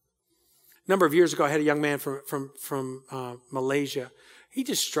 A number of years ago, I had a young man from Malaysia. He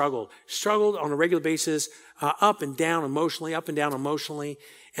just struggled on a regular basis, up and down emotionally.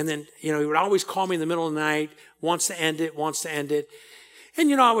 And then, he would always call me in the middle of the night, wants to end it.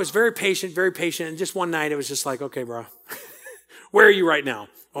 And, I was very patient. And just one night, it was just like, okay, bro, where are you right now?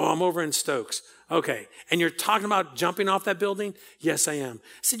 Oh, I'm over in Stokes. Okay. And you're talking about jumping off that building? Yes, I am.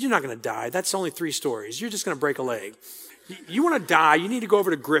 I said, you're not going to die. That's only 3 stories. You're just going to break a leg. You want to die, you need to go over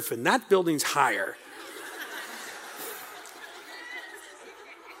to Griffin. That building's higher.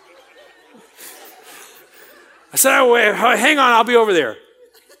 I said, oh, wait, hang on, I'll be over there.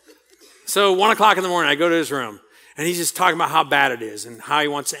 So 1 o'clock in the morning, I go to his room. And he's just talking about how bad it is and how he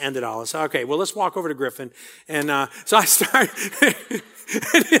wants to end it all. I said, okay, well, let's walk over to Griffin. And so I start,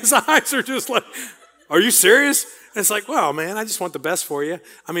 and his eyes are just like, are you serious? And it's like, well, man, I just want the best for you.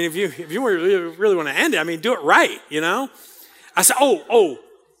 I mean, if you really want to end it, I mean, do it right, I said, oh,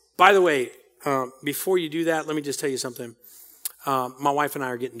 by the way, before you do that, let me just tell you something. My wife and I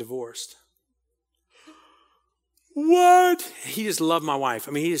are getting divorced. What? He just loved my wife.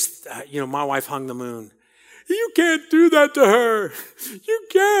 I mean, he just, my wife hung the moon. You can't do that to her. You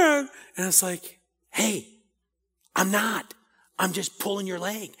can't. And it's like, hey, I'm not I'm just pulling your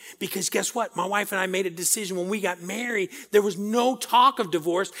leg. Because guess what? My wife and I made a decision when we got married. There was no talk of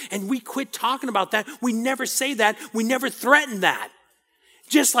divorce, and we quit talking about that. We never say that. We never threaten that.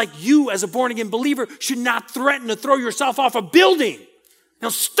 Just like you as a born-again believer should not threaten to throw yourself off a building. Now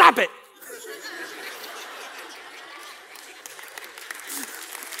stop it.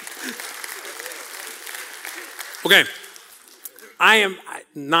 Okay, I am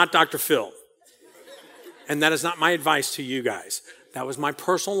not Dr. Phil, and that is not my advice to you guys. That was my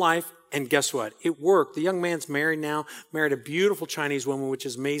personal life, and guess what? It worked. The young man's married now, married a beautiful Chinese woman, which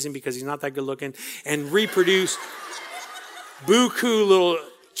is amazing because he's not that good looking, and reproduced buku little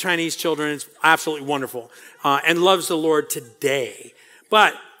Chinese children. It's absolutely wonderful, and loves the Lord today.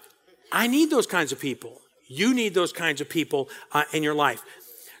 But I need those kinds of people. You need those kinds of people in your life.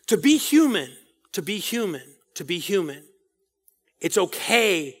 To be human, it's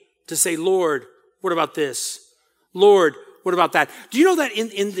okay to say, Lord, what about this? Lord, what about that? Do you know that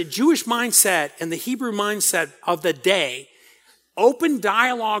in the Jewish mindset and the Hebrew mindset of the day, open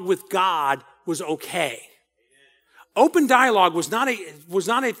dialogue with God was okay. Open dialogue was not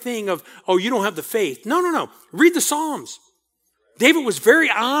a thing of, oh, you don't have the faith. No. Read the Psalms. David was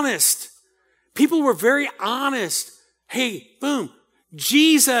very honest. People were very honest. Hey, boom.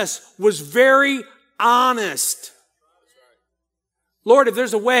 Jesus was very honest. Lord, if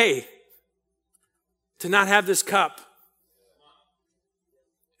there's a way to not have this cup,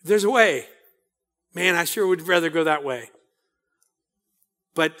 if there's a way, man, I sure would rather go that way.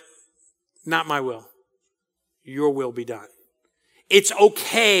 But not my will. Your will be done. It's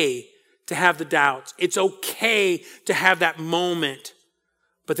okay to have the doubts. It's okay to have that moment.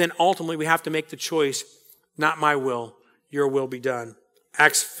 But then ultimately we have to make the choice, not my will, your will be done.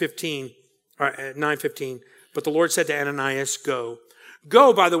 Acts 9:15. But the Lord said to Ananias, go.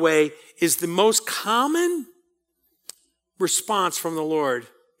 Go, by the way, is the most common response from the Lord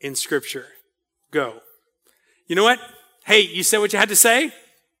in Scripture. Go. You know what? Hey, you said what you had to say?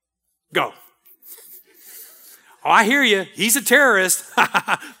 Go. Oh, I hear you. He's a terrorist.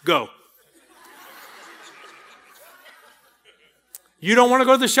 Go. You don't want to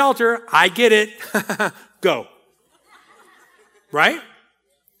go to the shelter. I get it. Go. Right?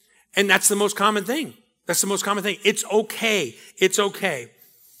 And that's the most common thing. That's the most common thing. It's okay. It's okay.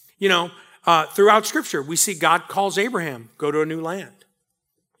 You know, throughout Scripture, we see God calls Abraham, go to a new land.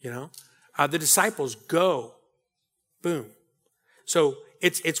 You know, the disciples, go. Boom. So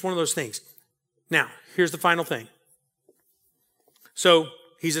it's one of those things. Now, here's the final thing. So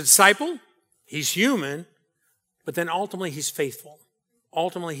he's a disciple, he's human, but then ultimately he's faithful.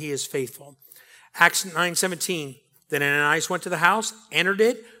 Ultimately he is faithful. Acts 9:17, then Ananias went to the house, entered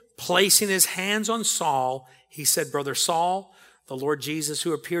it, placing his hands on Saul. He said, Brother Saul, the Lord Jesus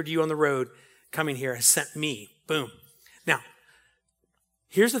who appeared to you on the road coming here has sent me. Boom. Now,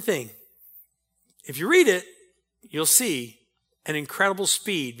 here's the thing. If you read it, you'll see an incredible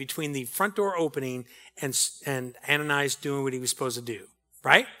speed between the front door opening and Ananias doing what he was supposed to do,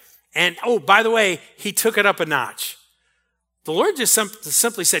 right? And, oh, by the way, he took it up a notch. The Lord just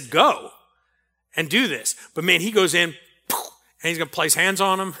simply said, go and do this. But man, he goes in and he's going to place hands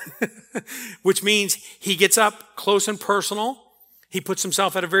on him, which means he gets up close and personal. He puts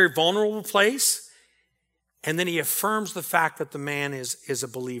himself at a very vulnerable place. And then he affirms the fact that the man is a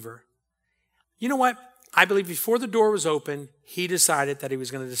believer. You know what? I believe before the door was open, he decided that he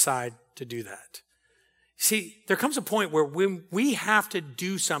was going to decide to do that. See, there comes a point where when we have to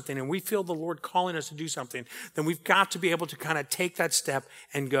do something and we feel the Lord calling us to do something, then we've got to be able to kind of take that step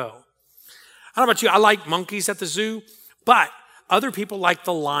and go. I don't know about you, I like monkeys at the zoo, but other people like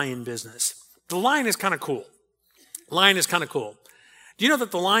the lion business. The lion is kind of cool. Lion is kind of cool. Do you know that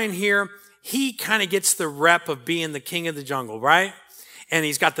the lion here, he kind of gets the rep of being the king of the jungle, right? And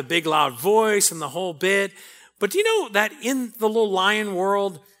he's got the big loud voice and the whole bit. But do you know that in the little lion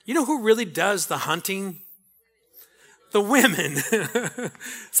world, you know who really does the hunting? The women.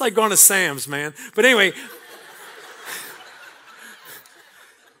 It's like going to Sam's, man. But anyway.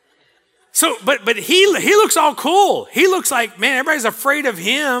 So, but he looks all cool. He looks like, man, everybody's afraid of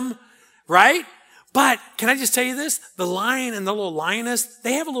him, right? But can I just tell you this? The lion and the little lioness,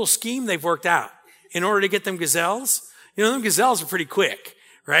 they have a little scheme they've worked out in order to get them gazelles. You know, them gazelles are pretty quick,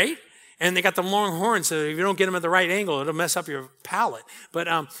 right? And they got them long horns, so if you don't get them at the right angle, it'll mess up your palate. But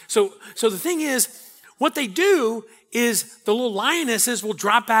so the thing is, what they do is the little lionesses will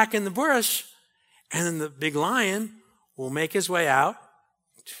drop back in the bush, and then the big lion will make his way out,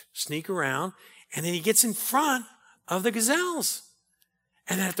 sneak around, and then he gets in front of the gazelles.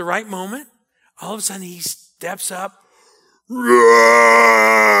 And then at the right moment, all of a sudden he steps up,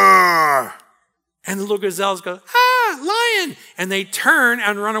 roar! And the little gazelles go, lion! lion. And they turn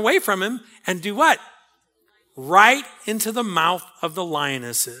and run away from him and do what? Right into the mouth of the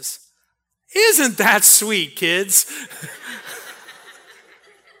lionesses. Isn't that sweet, kids?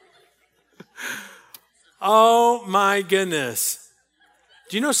 Oh my goodness.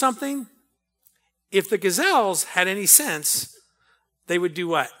 Do you know something? If the gazelles had any sense, they would do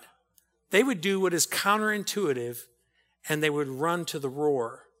what? They would do what is counterintuitive, and they would run to the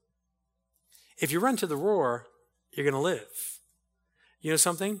roar. If you run to the roar, you're going to live. You know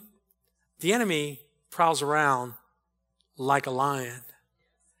something? The enemy prowls around like a lion.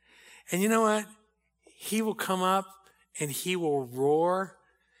 And you know what? He will come up and he will roar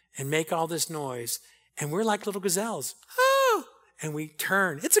and make all this noise. And we're like little gazelles. Oh! And we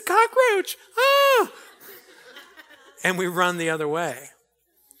turn. It's a cockroach. Oh! And we run the other way.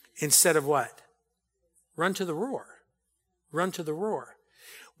 Instead of what? Run to the roar. Run to the roar.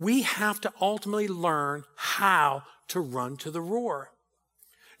 We have to ultimately learn how to run to the roar.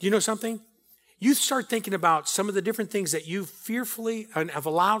 Do you know something? You start thinking about some of the different things that you fearfully and have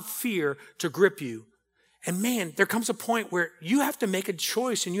allowed fear to grip you. And man, there comes a point where you have to make a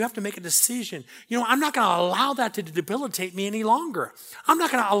choice and you have to make a decision. You know, I'm not going to allow that to debilitate me any longer. I'm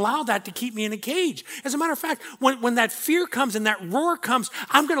not going to allow that to keep me in a cage. As a matter of fact, when that fear comes and that roar comes,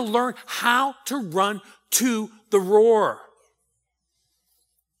 I'm going to learn how to run to the roar.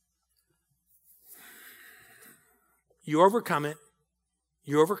 You overcome it.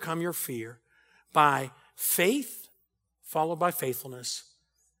 You overcome your fear by faith followed by faithfulness.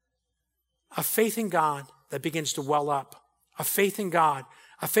 A faith in God that begins to well up. A faith in God.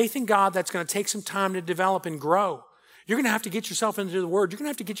 A faith in God that's going to take some time to develop and grow. You're going to have to get yourself into the Word. You're going to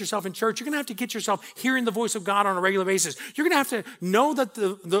have to get yourself in church. You're going to have to get yourself hearing the voice of God on a regular basis. You're going to have to know that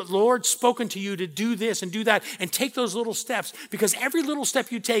the Lord's spoken to you to do this and do that and take those little steps, because every little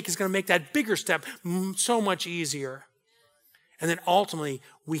step you take is going to make that bigger step so much easier. And then ultimately,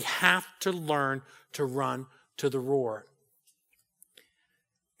 we have to learn to run to the roar.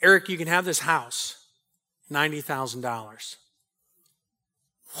 Eric, you can have this house, $90,000.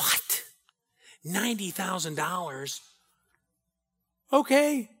 What? $90,000?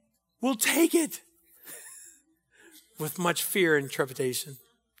 Okay, we'll take it. With much fear and trepidation.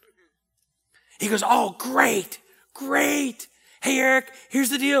 He goes, oh, great. Hey, Eric, here's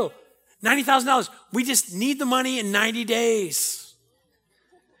the deal. $90,000. We just need the money in 90 days.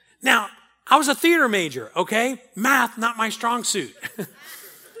 Now, I was a theater major, okay? Math, not my strong suit.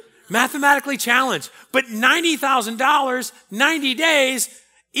 Mathematically challenged. But $90,000, 90 days,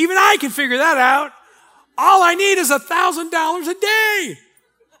 even I can figure that out. All I need is $1,000 a day.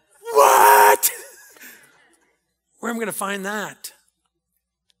 What? Where am I going to find that?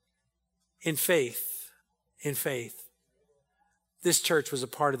 In faith. In faith. This church was a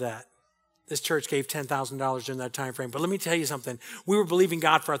part of that. This church gave $10,000 during that time frame. But let me tell you something. We were believing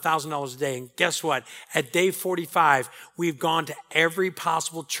God for $1,000 a day. And guess what? At day 45, we've gone to every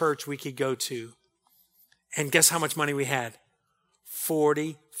possible church we could go to. And guess how much money we had?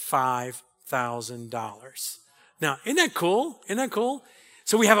 $45,000. Now, isn't that cool? Isn't that cool?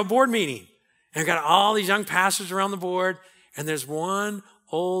 So we have a board meeting. And we've got all these young pastors around the board. And there's one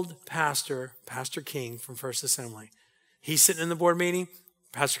old pastor, Pastor King from First Assembly. He's sitting in the board meeting.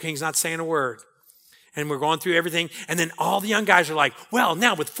 Pastor King's not saying a word. And we're going through everything. And then all the young guys are like, well,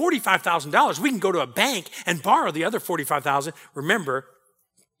 now with $45,000, we can go to a bank and borrow the other $45,000. Remember,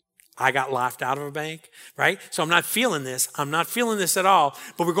 I got laughed out of a bank, right? So I'm not feeling this. I'm not feeling this at all.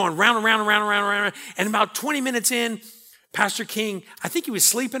 But we're going round and round and round and round and round. And about 20 minutes in, Pastor King, I think he was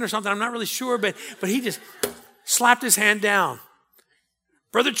sleeping or something. I'm not really sure, but he just slapped his hand down.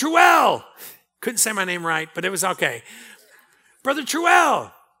 Brother Treuil. Couldn't say my name right, but it was okay. Brother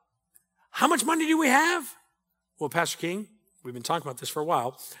Treuil, how much money do we have? Well, Pastor King, we've been talking about this for a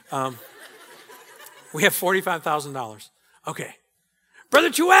while. We have $45,000. Okay. Brother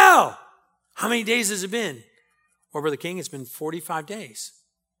Treuil, how many days has it been? Well, Brother King, it's been 45 days.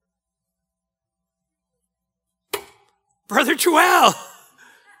 Brother Treuil,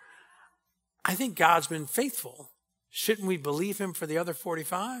 I think God's been faithful. Shouldn't we believe him for the other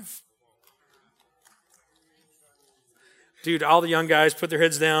 45? Dude, all the young guys put their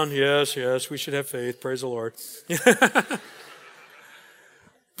heads down. Yes, we should have faith. Praise the Lord.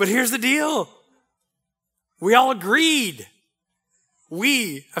 But here's the deal. We all agreed.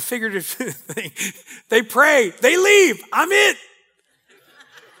 We, a figurative thing. They pray. They leave. I'm it.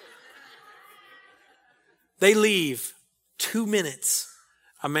 They leave. 2 minutes.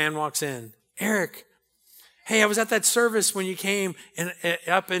 A man walks in. Eric, hey, I was at that service when you came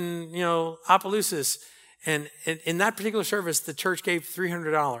up in, Opelousas. And in that particular service, the church gave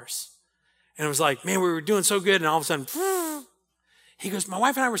 $300. And it was like, man, we were doing so good. And all of a sudden, he goes, my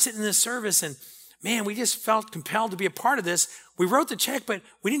wife and I were sitting in this service and man, we just felt compelled to be a part of this. We wrote the check, but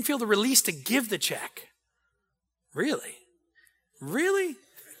we didn't feel the release to give the check. Really? Really?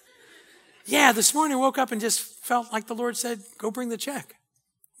 Yeah, this morning I woke up and just felt like the Lord said, go bring the check.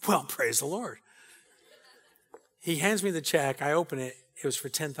 Well, praise the Lord. He hands me the check. I open it. It was for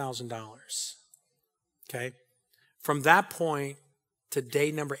 $10,000. Okay? From that point to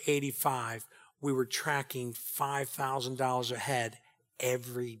day number 85, we were tracking $5,000 ahead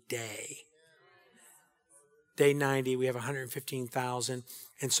every day. Day 90, we have $115,000.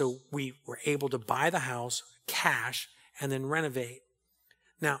 And so we were able to buy the house, cash, and then renovate.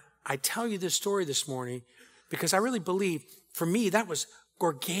 Now, I tell you this story this morning because I really believe, for me, that was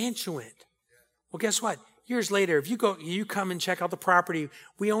gargantuan. Well, guess what? Years later, if you come and check out the property,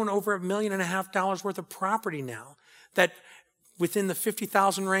 we own over $1.5 million worth of property now. That within the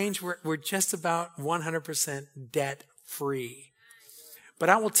 50,000 range, we're just about 100% debt free. But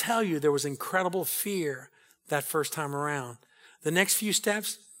I will tell you, there was incredible fear that first time around. The next few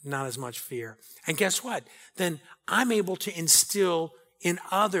steps, not as much fear. And guess what? Then I'm able to instill in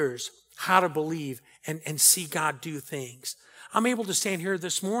others how to believe and see God do things. I'm able to stand here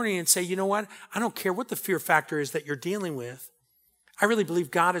this morning and say, you know what? I don't care what the fear factor is that you're dealing with. I really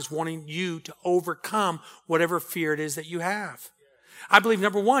believe God is wanting you to overcome whatever fear it is that you have. I believe,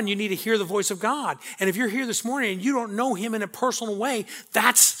 number one, you need to hear the voice of God. And if you're here this morning and you don't know him in a personal way,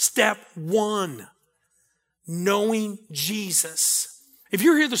 that's step one. Knowing Jesus. If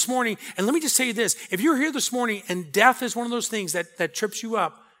you're here this morning, and let me just say this, if you're here this morning and death is one of those things that trips you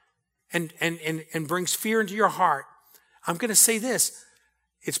up and brings fear into your heart, I'm going to say this,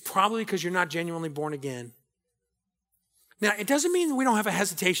 it's probably because you're not genuinely born again. Now, it doesn't mean that we don't have a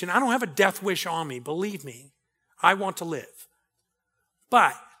hesitation. I don't have a death wish on me, believe me. I want to live.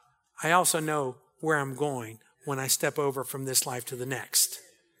 But I also know where I'm going when I step over from this life to the next.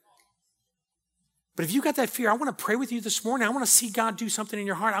 But if you got that fear, I want to pray with you this morning. I want to see God do something in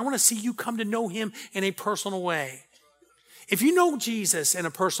your heart. I want to see you come to know him in a personal way. If you know Jesus in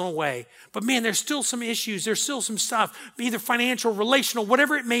a personal way, but man, there's still some issues, there's still some stuff, either financial, relational,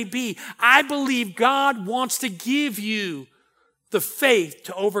 whatever it may be, I believe God wants to give you the faith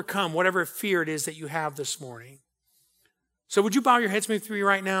to overcome whatever fear it is that you have this morning. So would you bow your heads with me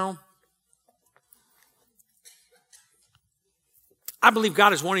right now? I believe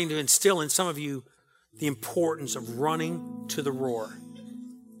God is wanting to instill in some of you the importance of running to the roar.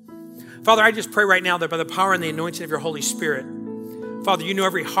 Father, I just pray right now that by the power and the anointing of your Holy Spirit, Father, you know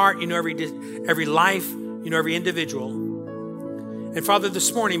every heart, you know every life, you know every individual. And Father,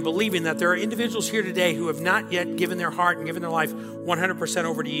 this morning, believing that there are individuals here today who have not yet given their heart and given their life 100%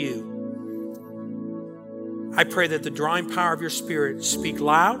 over to you, I pray that the drawing power of your Spirit speak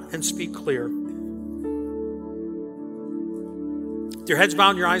loud and speak clear. With your heads bowed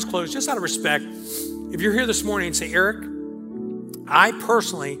and your eyes closed, just out of respect, if you're here this morning and say, Eric, I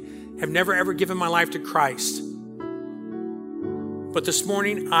personally have never ever given my life to Christ, but this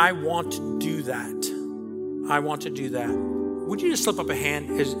morning I want to do that. I want to do that. Would you just slip up a hand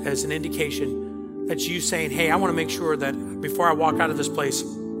as an indication that you saying, hey, I want to make sure that before I walk out of this place,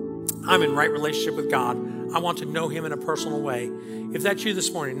 I'm in right relationship with God. I want to know him in a personal way. If that's you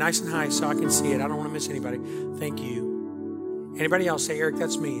this morning, nice and high so I can see it. I don't want to miss anybody. Thank you. Anybody else say, Eric,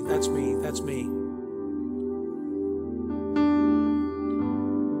 that's me. That's me. That's me.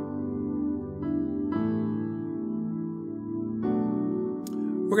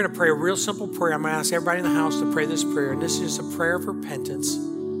 We're going to pray a real simple prayer. I'm going to ask everybody in the house to pray this prayer. And this is a prayer of repentance,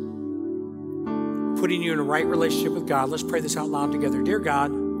 putting you in a right relationship with God. Let's pray this out loud together. Dear God,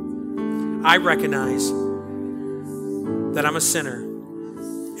 I recognize that I'm a sinner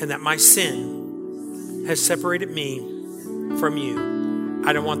and that my sin has separated me from you.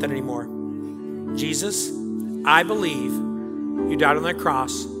 I don't want that anymore. Jesus, I believe you died on that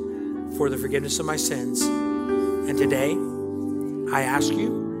cross for the forgiveness of my sins. And today, I ask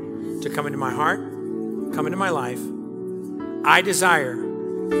you to come into my heart, come into my life. I desire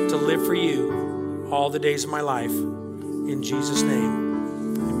to live for you all the days of my life. In Jesus'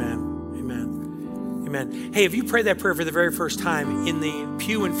 name, amen, amen, amen. Hey, if you prayed that prayer for the very first time, in the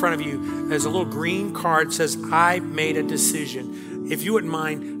pew in front of you, there's a little green card that says, I made a decision. If you wouldn't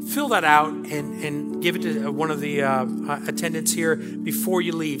mind, fill that out and give it to one of the attendants here before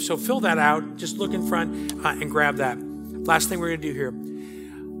you leave. So fill that out. Just look in front and grab that. Last thing we're going to do here.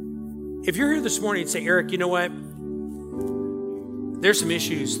 If you're here this morning and say, Eric, you know what? There's some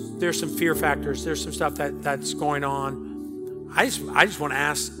issues. There's some fear factors. There's some stuff that's going on. I just want to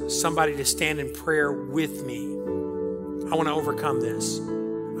ask somebody to stand in prayer with me. I want to overcome this.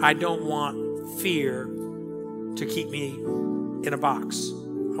 I don't want fear to keep me in a box.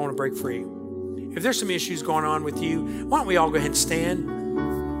 I want to break free. If there's some issues going on with you, why don't we all go ahead and stand?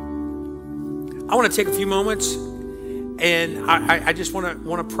 I want to take a few moments, and I just want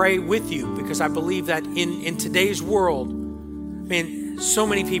to pray with you, because I believe that in today's world, man, so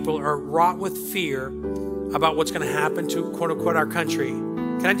many people are wrought with fear about what's going to happen to, quote unquote, our country.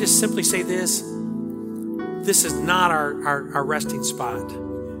 Can I just simply say this? This is not our resting spot.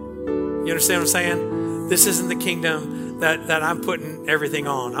 You understand what I'm saying? This isn't the kingdom that I'm putting everything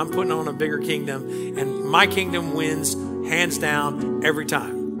on. I'm putting on a bigger kingdom, and my kingdom wins hands down every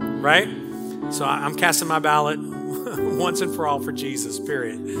time, right? So I'm casting my ballot once and for all for Jesus,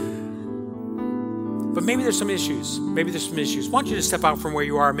 period. But maybe there's some issues. Why don't you just step out from where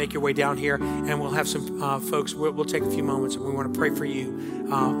you are, make your way down here, and we'll have some folks. We'll take a few moments, and we want to pray for you.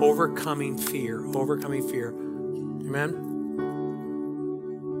 Overcoming fear. Amen?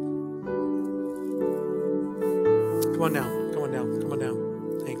 Come on down.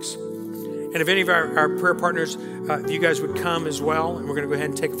 Thanks. And if any of our prayer partners, if you guys would come as well, and we're going to go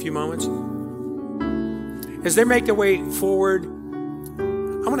ahead and take a few moments. As they make their way forward,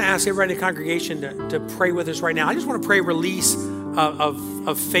 I want to ask everybody in the congregation to pray with us right now. I just want to pray release of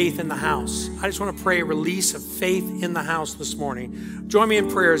faith in the house. I just want to pray a release of faith in the house this morning. Join me in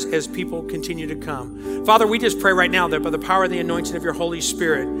prayers as people continue to come. Father, we just pray right now that by the power and the anointing of your Holy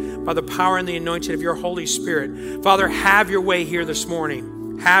Spirit, Father, have your way here this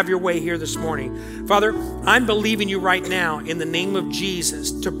morning. Father, I'm believing you right now in the name of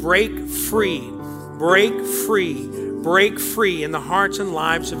Jesus to break free in the hearts and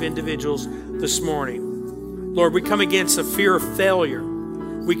lives of individuals this morning. Lord, we come against a fear of failure.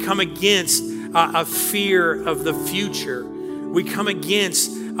 We come against a fear of the future. We come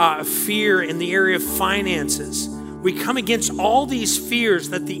against fear in the area of finances. We come against all these fears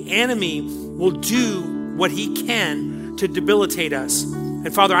that the enemy will do what he can to debilitate us.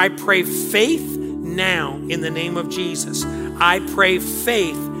 And Father, I pray faith now in the name of Jesus. I pray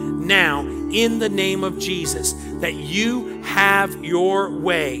faith now in the name of Jesus, that you have your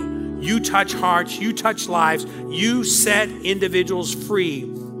way. You touch hearts, you touch lives, you set individuals free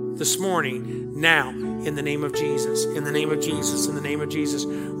this morning, now, in the name of Jesus, in the name of Jesus, in the name of Jesus.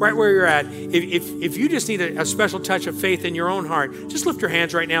 Right where you're at, if you just need a special touch of faith in your own heart, just lift your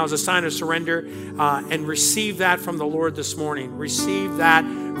hands right now as a sign of surrender and receive that from the Lord this morning. Receive that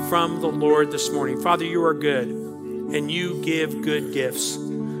from the Lord this morning. Father, you are good, and you give good gifts.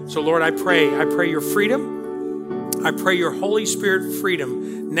 So Lord, I pray your freedom. I pray your Holy Spirit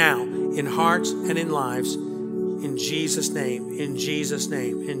freedom now in hearts and in lives. In Jesus' name, in Jesus'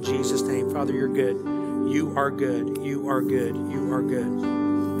 name, in Jesus' name. Father, you're good. You are good. You are good. You are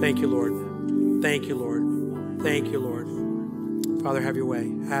good. Thank you, Lord. Thank you, Lord. Thank you, Lord. Father, have your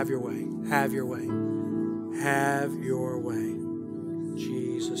way. Have your way. Have your way. Have your way.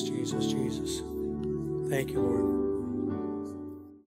 Jesus, Jesus, Jesus. Thank you, Lord.